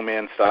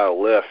strongman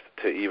style lift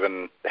to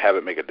even have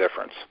it make a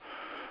difference.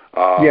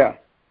 Yeah.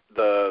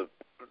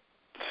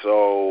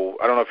 So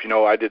I don't know if you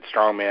know, I did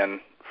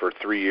strongman for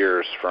 3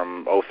 years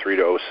from 03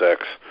 to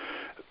 06.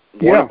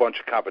 Won a bunch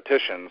of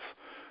competitions,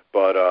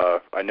 but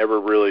I never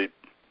really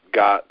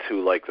got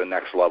to like the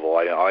next level.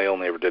 I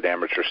only ever did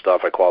amateur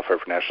stuff. I qualified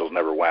for nationals,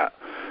 never went.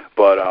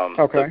 But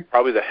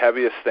probably the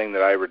heaviest thing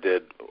that I ever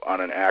did on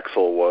an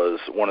axle was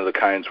one of the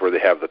kinds where they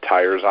have the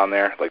tires on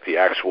there, like the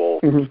actual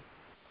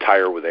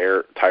tires with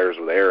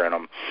air in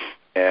them,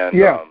 and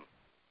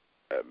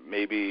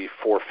maybe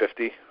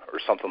 450 or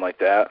something like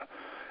that.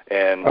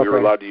 And we were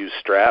allowed to use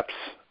straps,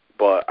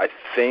 but I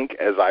think,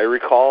 as I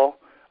recall,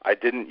 I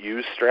didn't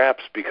use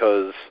straps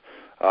because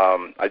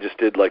I just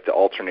did like the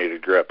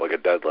alternated grip, like a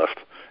deadlift,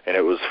 and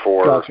it was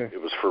for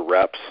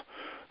reps.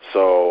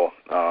 So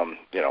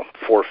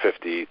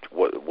 450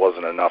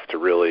 wasn't enough to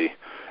really.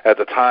 At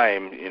the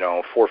time,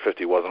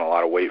 450 wasn't a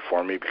lot of weight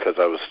for me because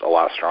I was a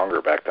lot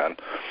stronger back then.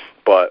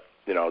 But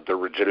the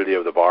rigidity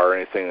of the bar or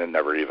anything, that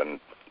never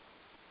even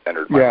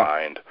entered my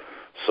mind.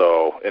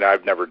 So, and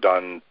I've never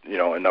done,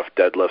 enough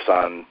deadlifts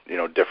on,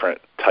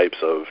 different types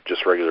of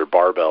just regular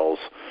barbells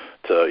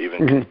to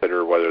even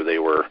consider whether they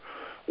were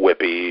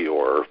whippy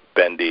or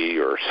bendy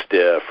or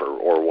stiff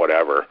or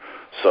whatever.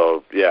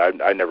 So, yeah,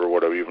 I never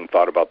would have even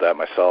thought about that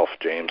myself,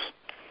 James.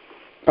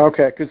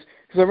 Okay, because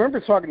I remember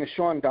talking to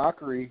Sean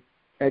Dockery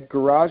at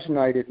Garage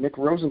Night at Nick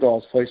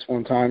Rosenthal's place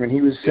one time, and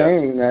he was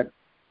saying that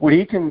what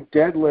he can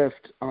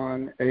deadlift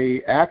on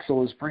a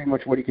axle is pretty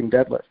much what he can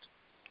deadlift.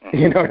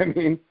 You know what I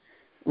mean?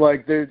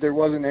 Like there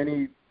wasn't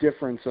any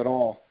difference at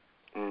all,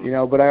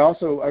 But I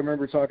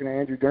remember talking to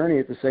Andrew Gurney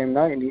at the same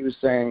night, and he was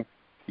saying,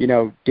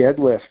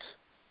 deadlift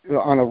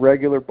on a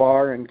regular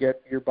bar and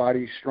get your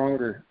body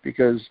stronger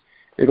because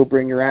it'll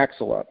bring your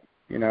axle up,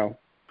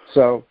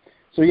 So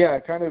yeah,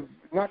 kind of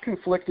not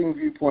conflicting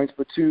viewpoints,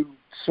 but two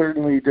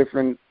certainly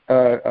different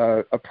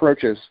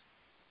approaches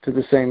to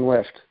the same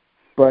lift.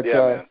 But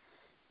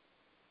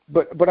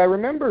but I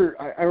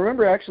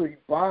remember actually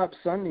Bob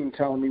Sundin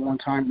telling me one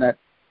time that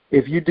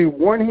if you do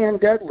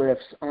one-hand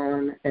deadlifts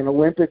on an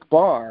Olympic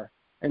bar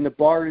and the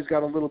bar has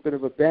got a little bit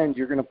of a bend,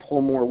 you're going to pull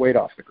more weight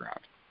off the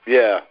ground.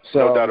 Yeah,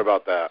 no doubt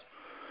about that.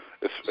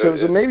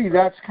 So maybe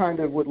that's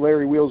kind of what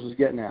Larry Wheels was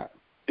getting at.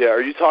 Yeah,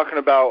 are you talking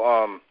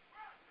about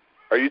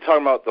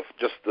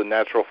just the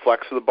natural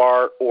flex of the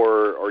bar,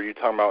 or are you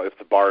talking about if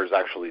the bar is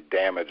actually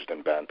damaged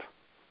and bent?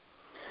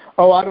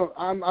 Oh,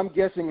 I'm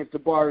guessing if the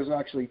bar is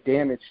actually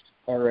damaged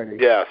already.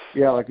 Yes.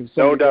 Yeah, like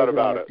no doubt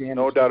about it.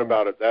 No doubt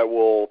about it. That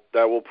will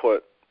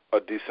put a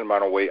decent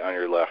amount of weight on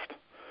your lift.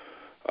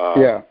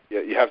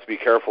 You have to be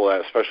careful of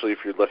that, especially if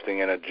you're lifting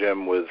in a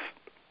gym with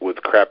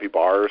crappy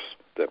bars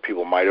that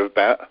people might have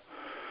bent,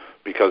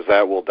 because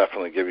that will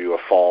definitely give you a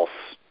false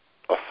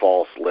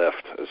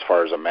lift as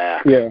far as a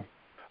max. Yeah.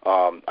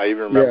 I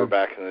even remember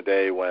back in the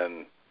day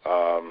when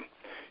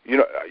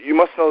you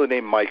must know the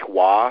name Mike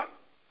Waugh,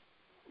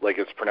 like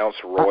it's pronounced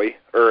Roy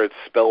or it's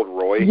spelled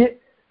Roy. Yeah.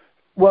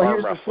 Well,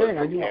 arm here's the thing.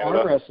 I knew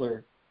arm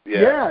wrestler.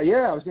 Yeah,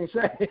 I was going to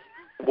say.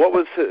 What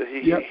was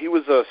he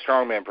was a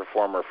strongman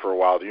performer for a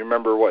while. Do you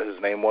remember what his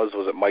name was?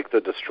 Was it Mike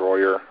the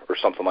Destroyer or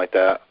something like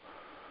that?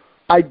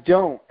 I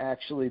don't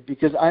actually,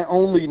 because I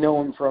only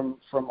know him from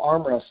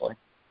arm wrestling.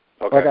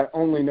 Okay. Like I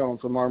only know him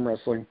from arm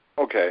wrestling.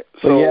 Okay.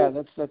 So yeah,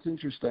 that's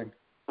interesting.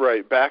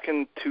 Right. Back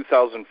in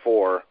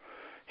 2004,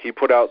 he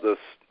put out this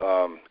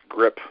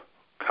grip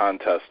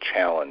contest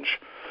challenge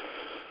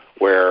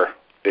where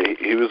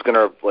he was going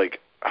to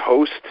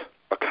host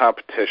a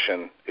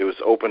competition. It was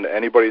open to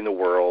anybody in the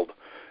world,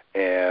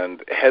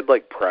 and it had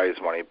prize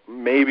money,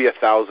 maybe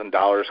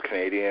 $1,000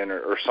 Canadian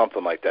or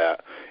something like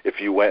that.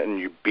 If you went and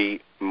you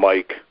beat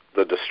Mike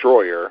the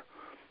Destroyer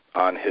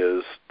on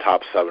his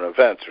top 7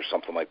 events or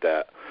something like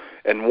that.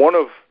 And one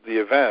of the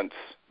events,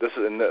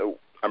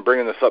 I'm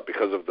bringing this up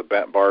because of the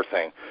bent bar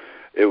thing.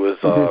 It was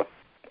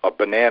a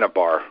banana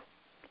bar.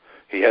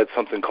 He had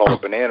something called a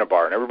banana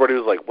bar, and everybody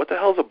was like, what the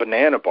hell is a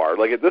banana bar?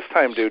 Like, at this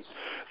time, dude,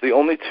 the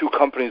only 2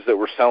 companies that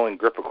were selling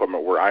grip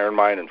equipment were Iron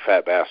Mine and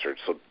Fat Bastard.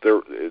 So,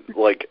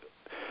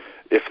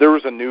 if there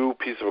was a new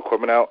piece of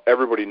equipment out,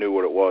 everybody knew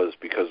what it was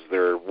because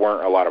there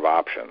weren't a lot of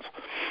options.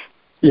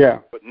 Yeah.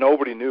 But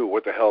nobody knew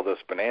what the hell this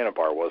banana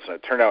bar was, and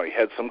it turned out he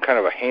had some kind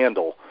of a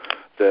handle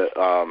that,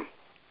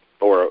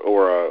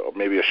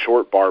 maybe a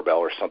short barbell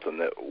or something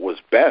that was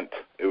bent.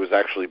 It was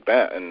actually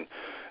bent, and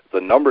the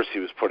numbers he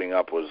was putting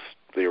up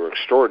they were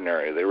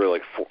extraordinary. They were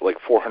like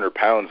 400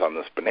 pounds on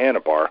this banana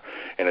bar,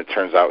 and it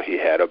turns out he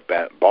had a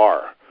bent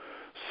bar.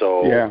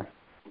 So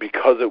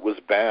because it was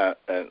bent,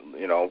 and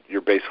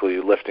you're basically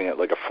lifting it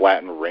like a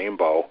flattened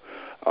rainbow.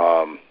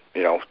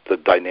 The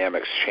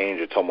dynamics change.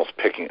 It's almost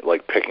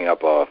picking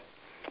up a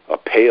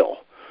pail,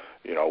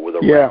 with a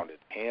rounded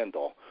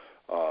handle.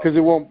 Because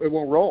it won't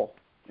roll.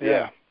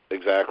 Yeah,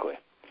 exactly.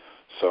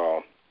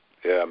 So,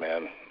 yeah,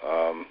 man.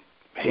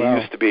 He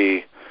used to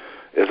be,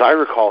 as I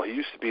recall, he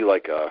used to be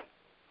like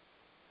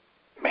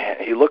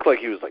he looked like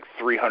he was like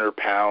 300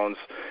 pounds.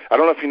 I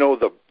don't know if you know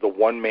the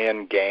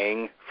one-man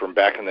gang from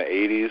back in the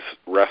 80s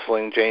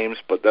wrestling, James,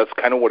 but that's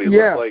kind of what he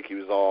looked like. He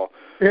was all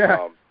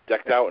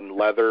decked out in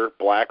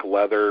black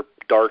leather,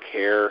 dark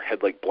hair,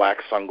 had like black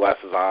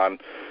sunglasses on.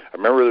 I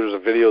remember there was a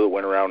video that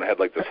went around and had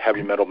like this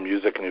heavy metal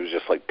music, and he was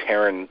just like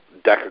tearing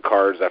deck of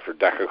cards after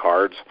deck of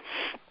cards.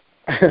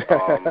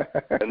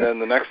 And then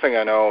the next thing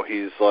I know,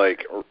 he's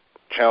like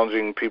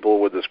challenging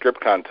people with this grip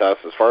contest.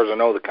 As far as I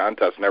know, the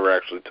contest never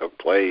actually took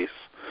place.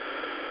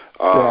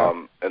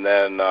 And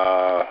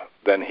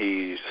then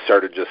he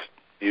started just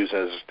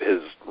using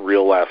his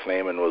real last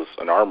name and was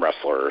an arm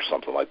wrestler or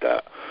something like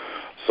that.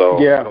 So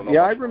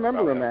I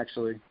remember him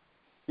actually.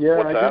 Yeah,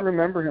 What's I that? did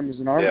remember him as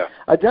an arm. Yeah.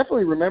 I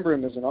definitely remember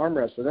him as an arm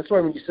wrestler. That's why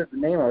when you said the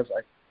name, I was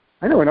like,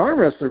 I know an arm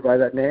wrestler by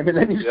that name. And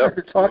then you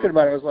started talking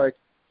about it. I was like,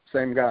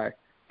 same guy.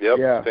 Yep.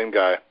 Yeah. Same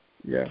guy.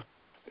 Yeah.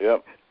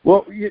 Yep.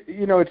 Well,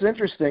 it's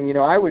interesting.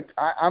 I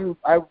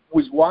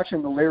was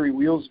watching the Larry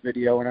Wheels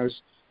video, and I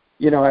was,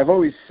 I've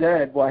always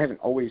said, well, I haven't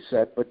always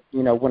said, but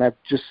when I've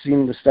just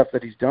seen the stuff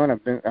that he's done,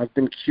 I've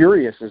been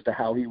curious as to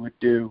how he would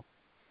do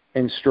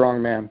in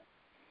strongman.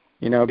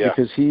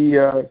 Because he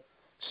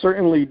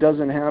certainly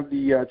doesn't have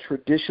the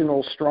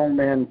traditional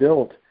strongman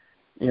build.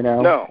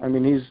 No. I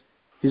mean,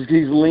 he's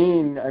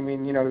lean. I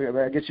mean,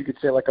 I guess you could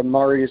say like a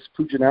Mariusz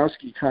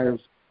Pudzianowski kind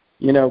of,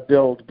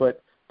 build,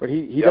 but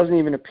he doesn't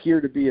even appear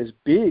to be as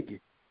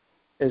big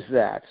as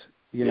that,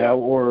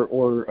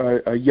 or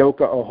a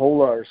Yoka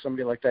Ohola or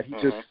somebody like that.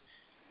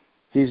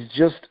 He's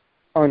just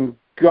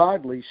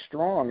ungodly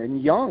strong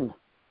and young.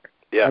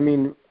 Yeah. I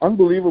mean,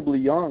 unbelievably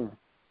young.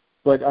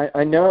 But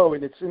I know,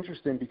 and it's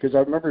interesting because I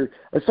remember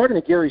I was talking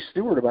to Gary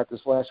Stewart about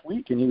this last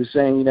week, and he was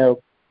saying,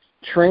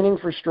 training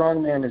for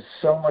strongman is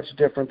so much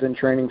different than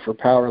training for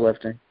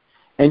powerlifting.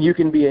 And you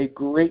can be a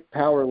great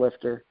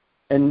powerlifter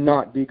and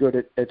not be good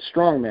at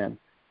strongman,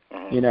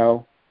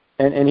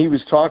 And he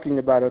was talking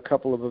about a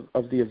couple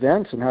of the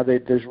events and how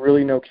there's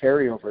really no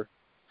carryover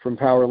from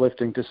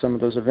powerlifting to some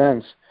of those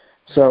events.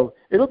 So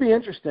it'll be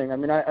interesting. I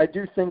mean, I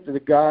do think that the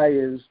guy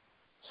is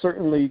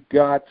certainly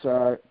got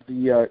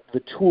the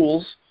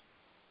tools,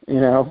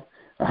 the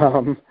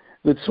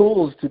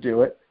tools to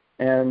do it,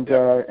 and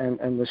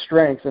the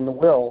strength and the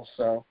will.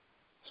 So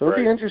it'll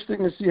be interesting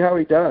to see how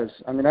he does.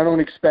 I mean, I don't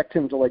expect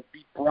him to like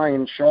beat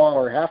Brian Shaw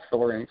or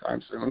Hafthor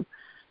anytime soon.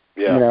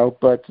 Yeah.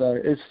 But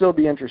it'll still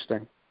be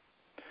interesting.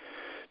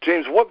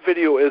 James, what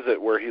video is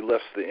it where he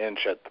lifts the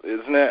inch at?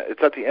 Isn't it?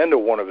 It's at the end of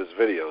one of his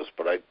videos,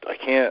 but I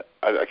can't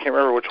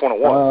remember which one it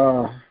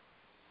was.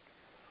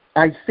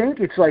 I think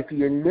it's like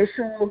the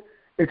initial.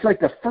 It's like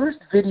the first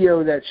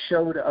video that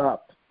showed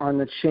up on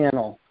the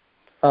channel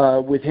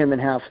with him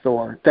and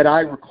Hafthor that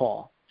I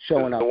recall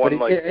showing up. The one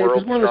but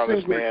World's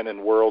Strongest Man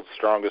and World's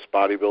Strongest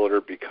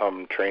Bodybuilder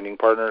become training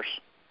partners?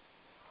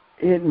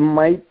 It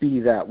might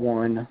be that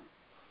one.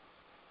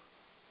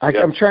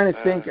 I'm trying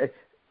to think.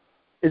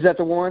 Is that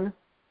the one?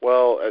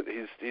 Well,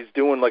 he's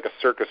doing like a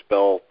circus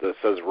bell that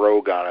says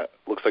Rogue on it.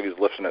 Looks like he's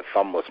lifting it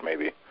thumbless,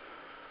 maybe.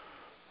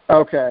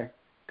 Okay.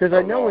 Because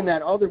I know in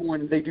that other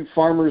one they do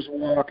farmer's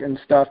walk and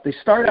stuff. They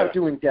start out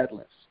doing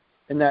deadlifts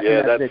in that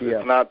video.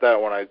 It's not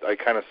that one. I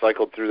kind of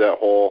cycled through that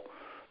whole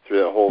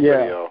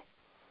video.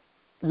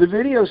 The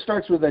video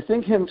starts with I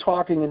think him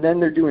talking, and then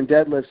they're doing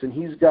deadlifts, and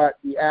he's got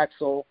the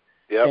axle.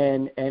 Yep.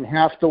 And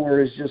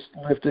Hafthor is just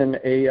lifting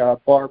a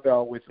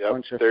barbell with a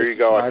bunch of. There you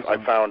go. I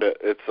found it.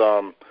 It's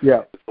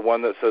it's the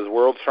one that says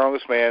World's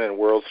Strongest Man and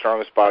World's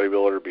Strongest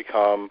Bodybuilder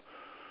become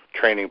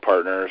training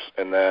partners,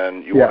 and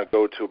then you want to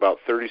go to about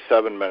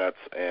 37 minutes,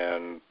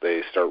 and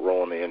they start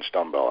rolling the Inch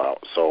Dumbbell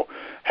out. So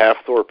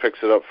Hafthor picks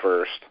it up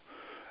first,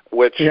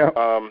 which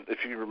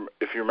if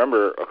you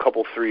remember a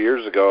couple 3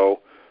 years ago,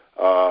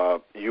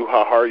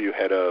 you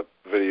had a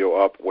video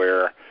up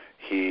where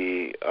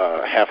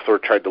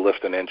Hafthor tried to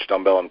lift an Inch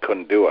dumbbell and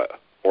couldn't do it.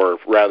 or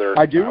rather,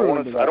 I don't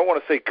want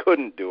to say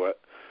couldn't do it,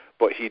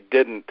 but he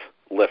didn't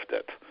lift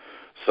it.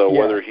 So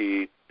whether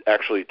he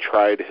actually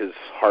tried his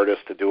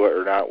hardest to do it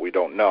or not, we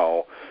don't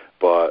know.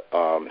 But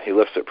he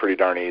lifts it pretty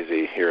darn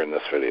easy here in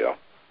this video.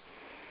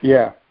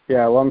 Yeah.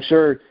 Well, I'm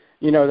sure,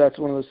 that's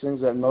one of those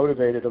things that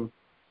motivated him.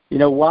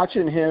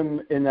 Watching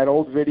him in that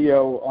old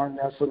video, arm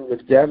wrestling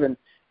with Devin,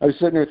 I was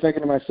sitting there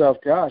thinking to myself,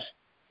 gosh,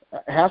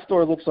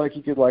 Hafthor looks like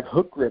he could,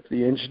 hook grip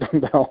the Inch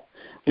Dumbbell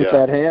with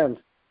that hand.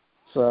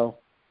 So,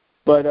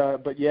 but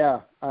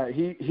yeah,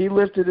 he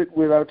lifted it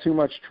without too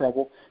much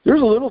trouble. There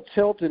was a little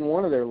tilt in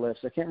one of their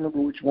lifts. I can't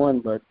remember which one,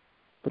 but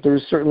there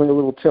was certainly a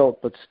little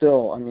tilt. But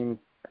still, I mean,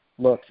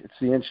 look, it's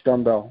the Inch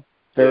Dumbbell.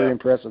 Very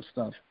impressive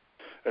stuff.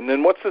 And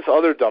then what's this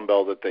other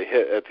dumbbell that they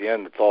hit at the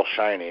end that's all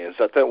shiny? Is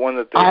that one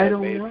that they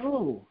made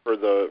for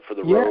the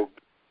Rogue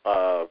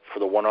for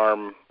the one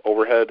arm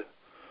overhead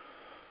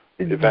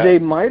event? They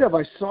might have.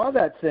 I saw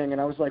that thing and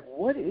I was like,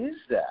 what is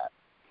that?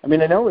 I mean,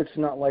 I know it's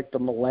not like the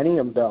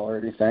Millennium Bell or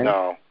anything.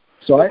 No.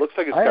 So it looks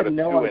like it's got a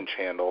 2-inch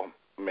handle,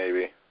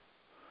 maybe.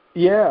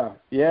 Yeah.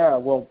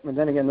 Well, and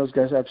then again, those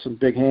guys have some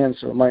big hands,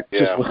 so it might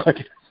just look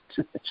like it's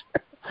 2-inch.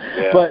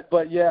 Yeah.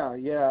 But yeah,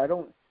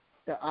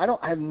 I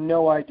have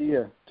no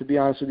idea, to be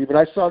honest with you. But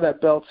I saw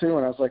that bell too,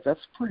 and I was like,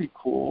 that's pretty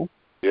cool.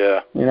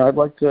 Yeah. I'd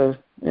like to,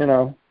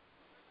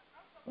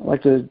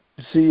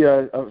 see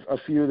a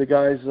few of the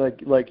guys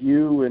like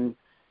you and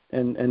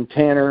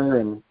Tanner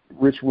and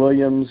Rich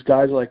Williams,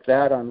 guys like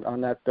that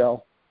on that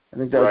bell. I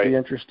think that would be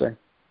interesting.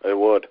 It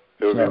would.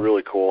 It would be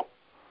really cool.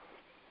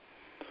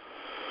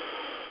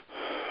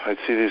 I'd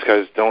see these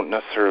guys don't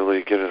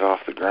necessarily get it off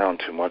the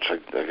ground too much. I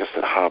guess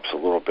it hops a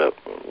little bit.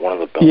 One of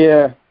the belts.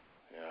 Yeah.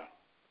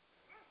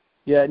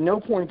 At no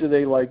point do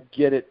they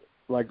get it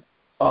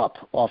up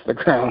off the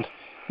ground,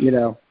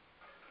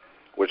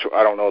 Which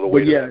I don't know the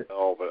weight of that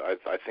bell, but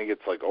I think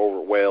it's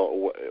over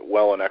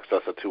well in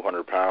excess of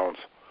 200 pounds.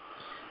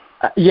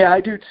 Yeah,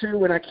 I do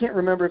too, and I can't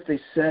remember if they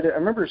said it. I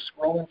remember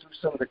scrolling through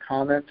some of the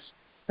comments.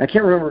 I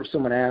can't remember if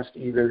someone asked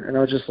either, and I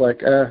was just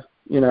like,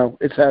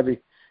 it's heavy.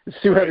 It's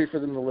too heavy for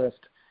them to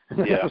lift.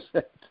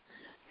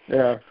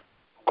 Yeah.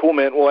 Cool,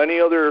 man. Well, any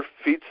other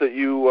feats that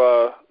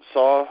you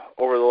saw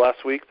over the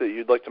last week that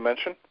you'd like to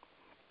mention?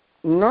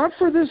 Not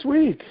for this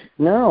week.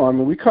 No, I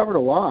mean, we covered a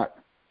lot.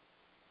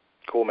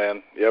 Cool,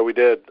 man. Yeah, we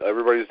did.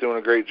 Everybody's doing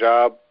a great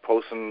job,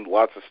 posting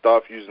lots of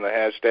stuff, using the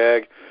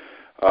hashtag.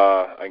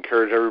 I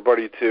encourage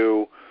everybody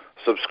to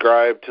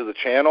subscribe to the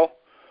channel.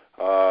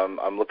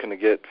 I'm looking to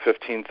get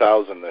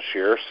 15,000 this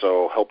year,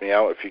 so help me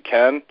out if you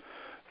can.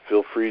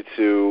 Feel free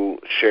to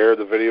share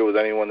the video with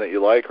anyone that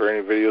you like or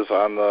any videos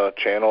on the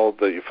channel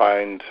that you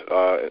find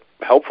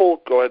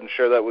helpful. Go ahead and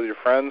share that with your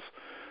friends.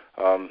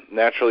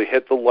 Naturally,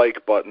 hit the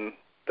like button.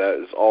 That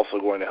is also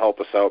going to help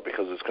us out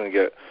because it's going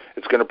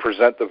to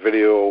present the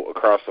video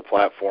across the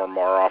platform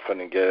more often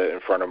and get it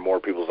in front of more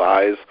people's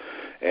eyes.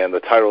 And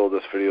the title of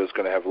this video is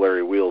going to have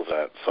Larry Wheels in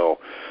it, so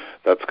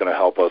that's going to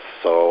help us.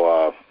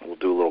 So we'll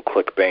do a little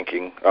click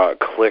baiting,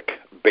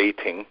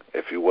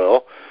 if you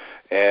will.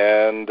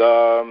 And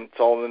it's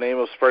all in the name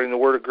of spreading the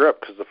word of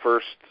grip, because the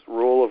first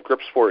rule of grip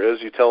sport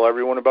is you tell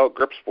everyone about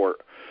grip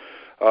sport.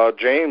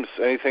 James,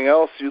 anything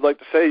else you'd like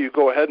to say? You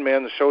go ahead,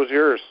 man. The show's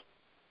yours.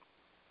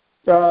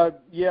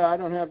 Yeah, I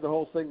don't have the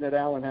whole thing that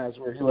Alan has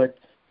where he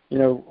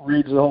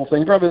reads the whole thing.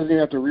 He probably doesn't even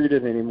have to read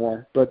it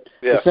anymore. But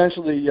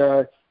essentially,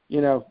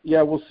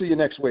 we'll see you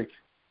next week.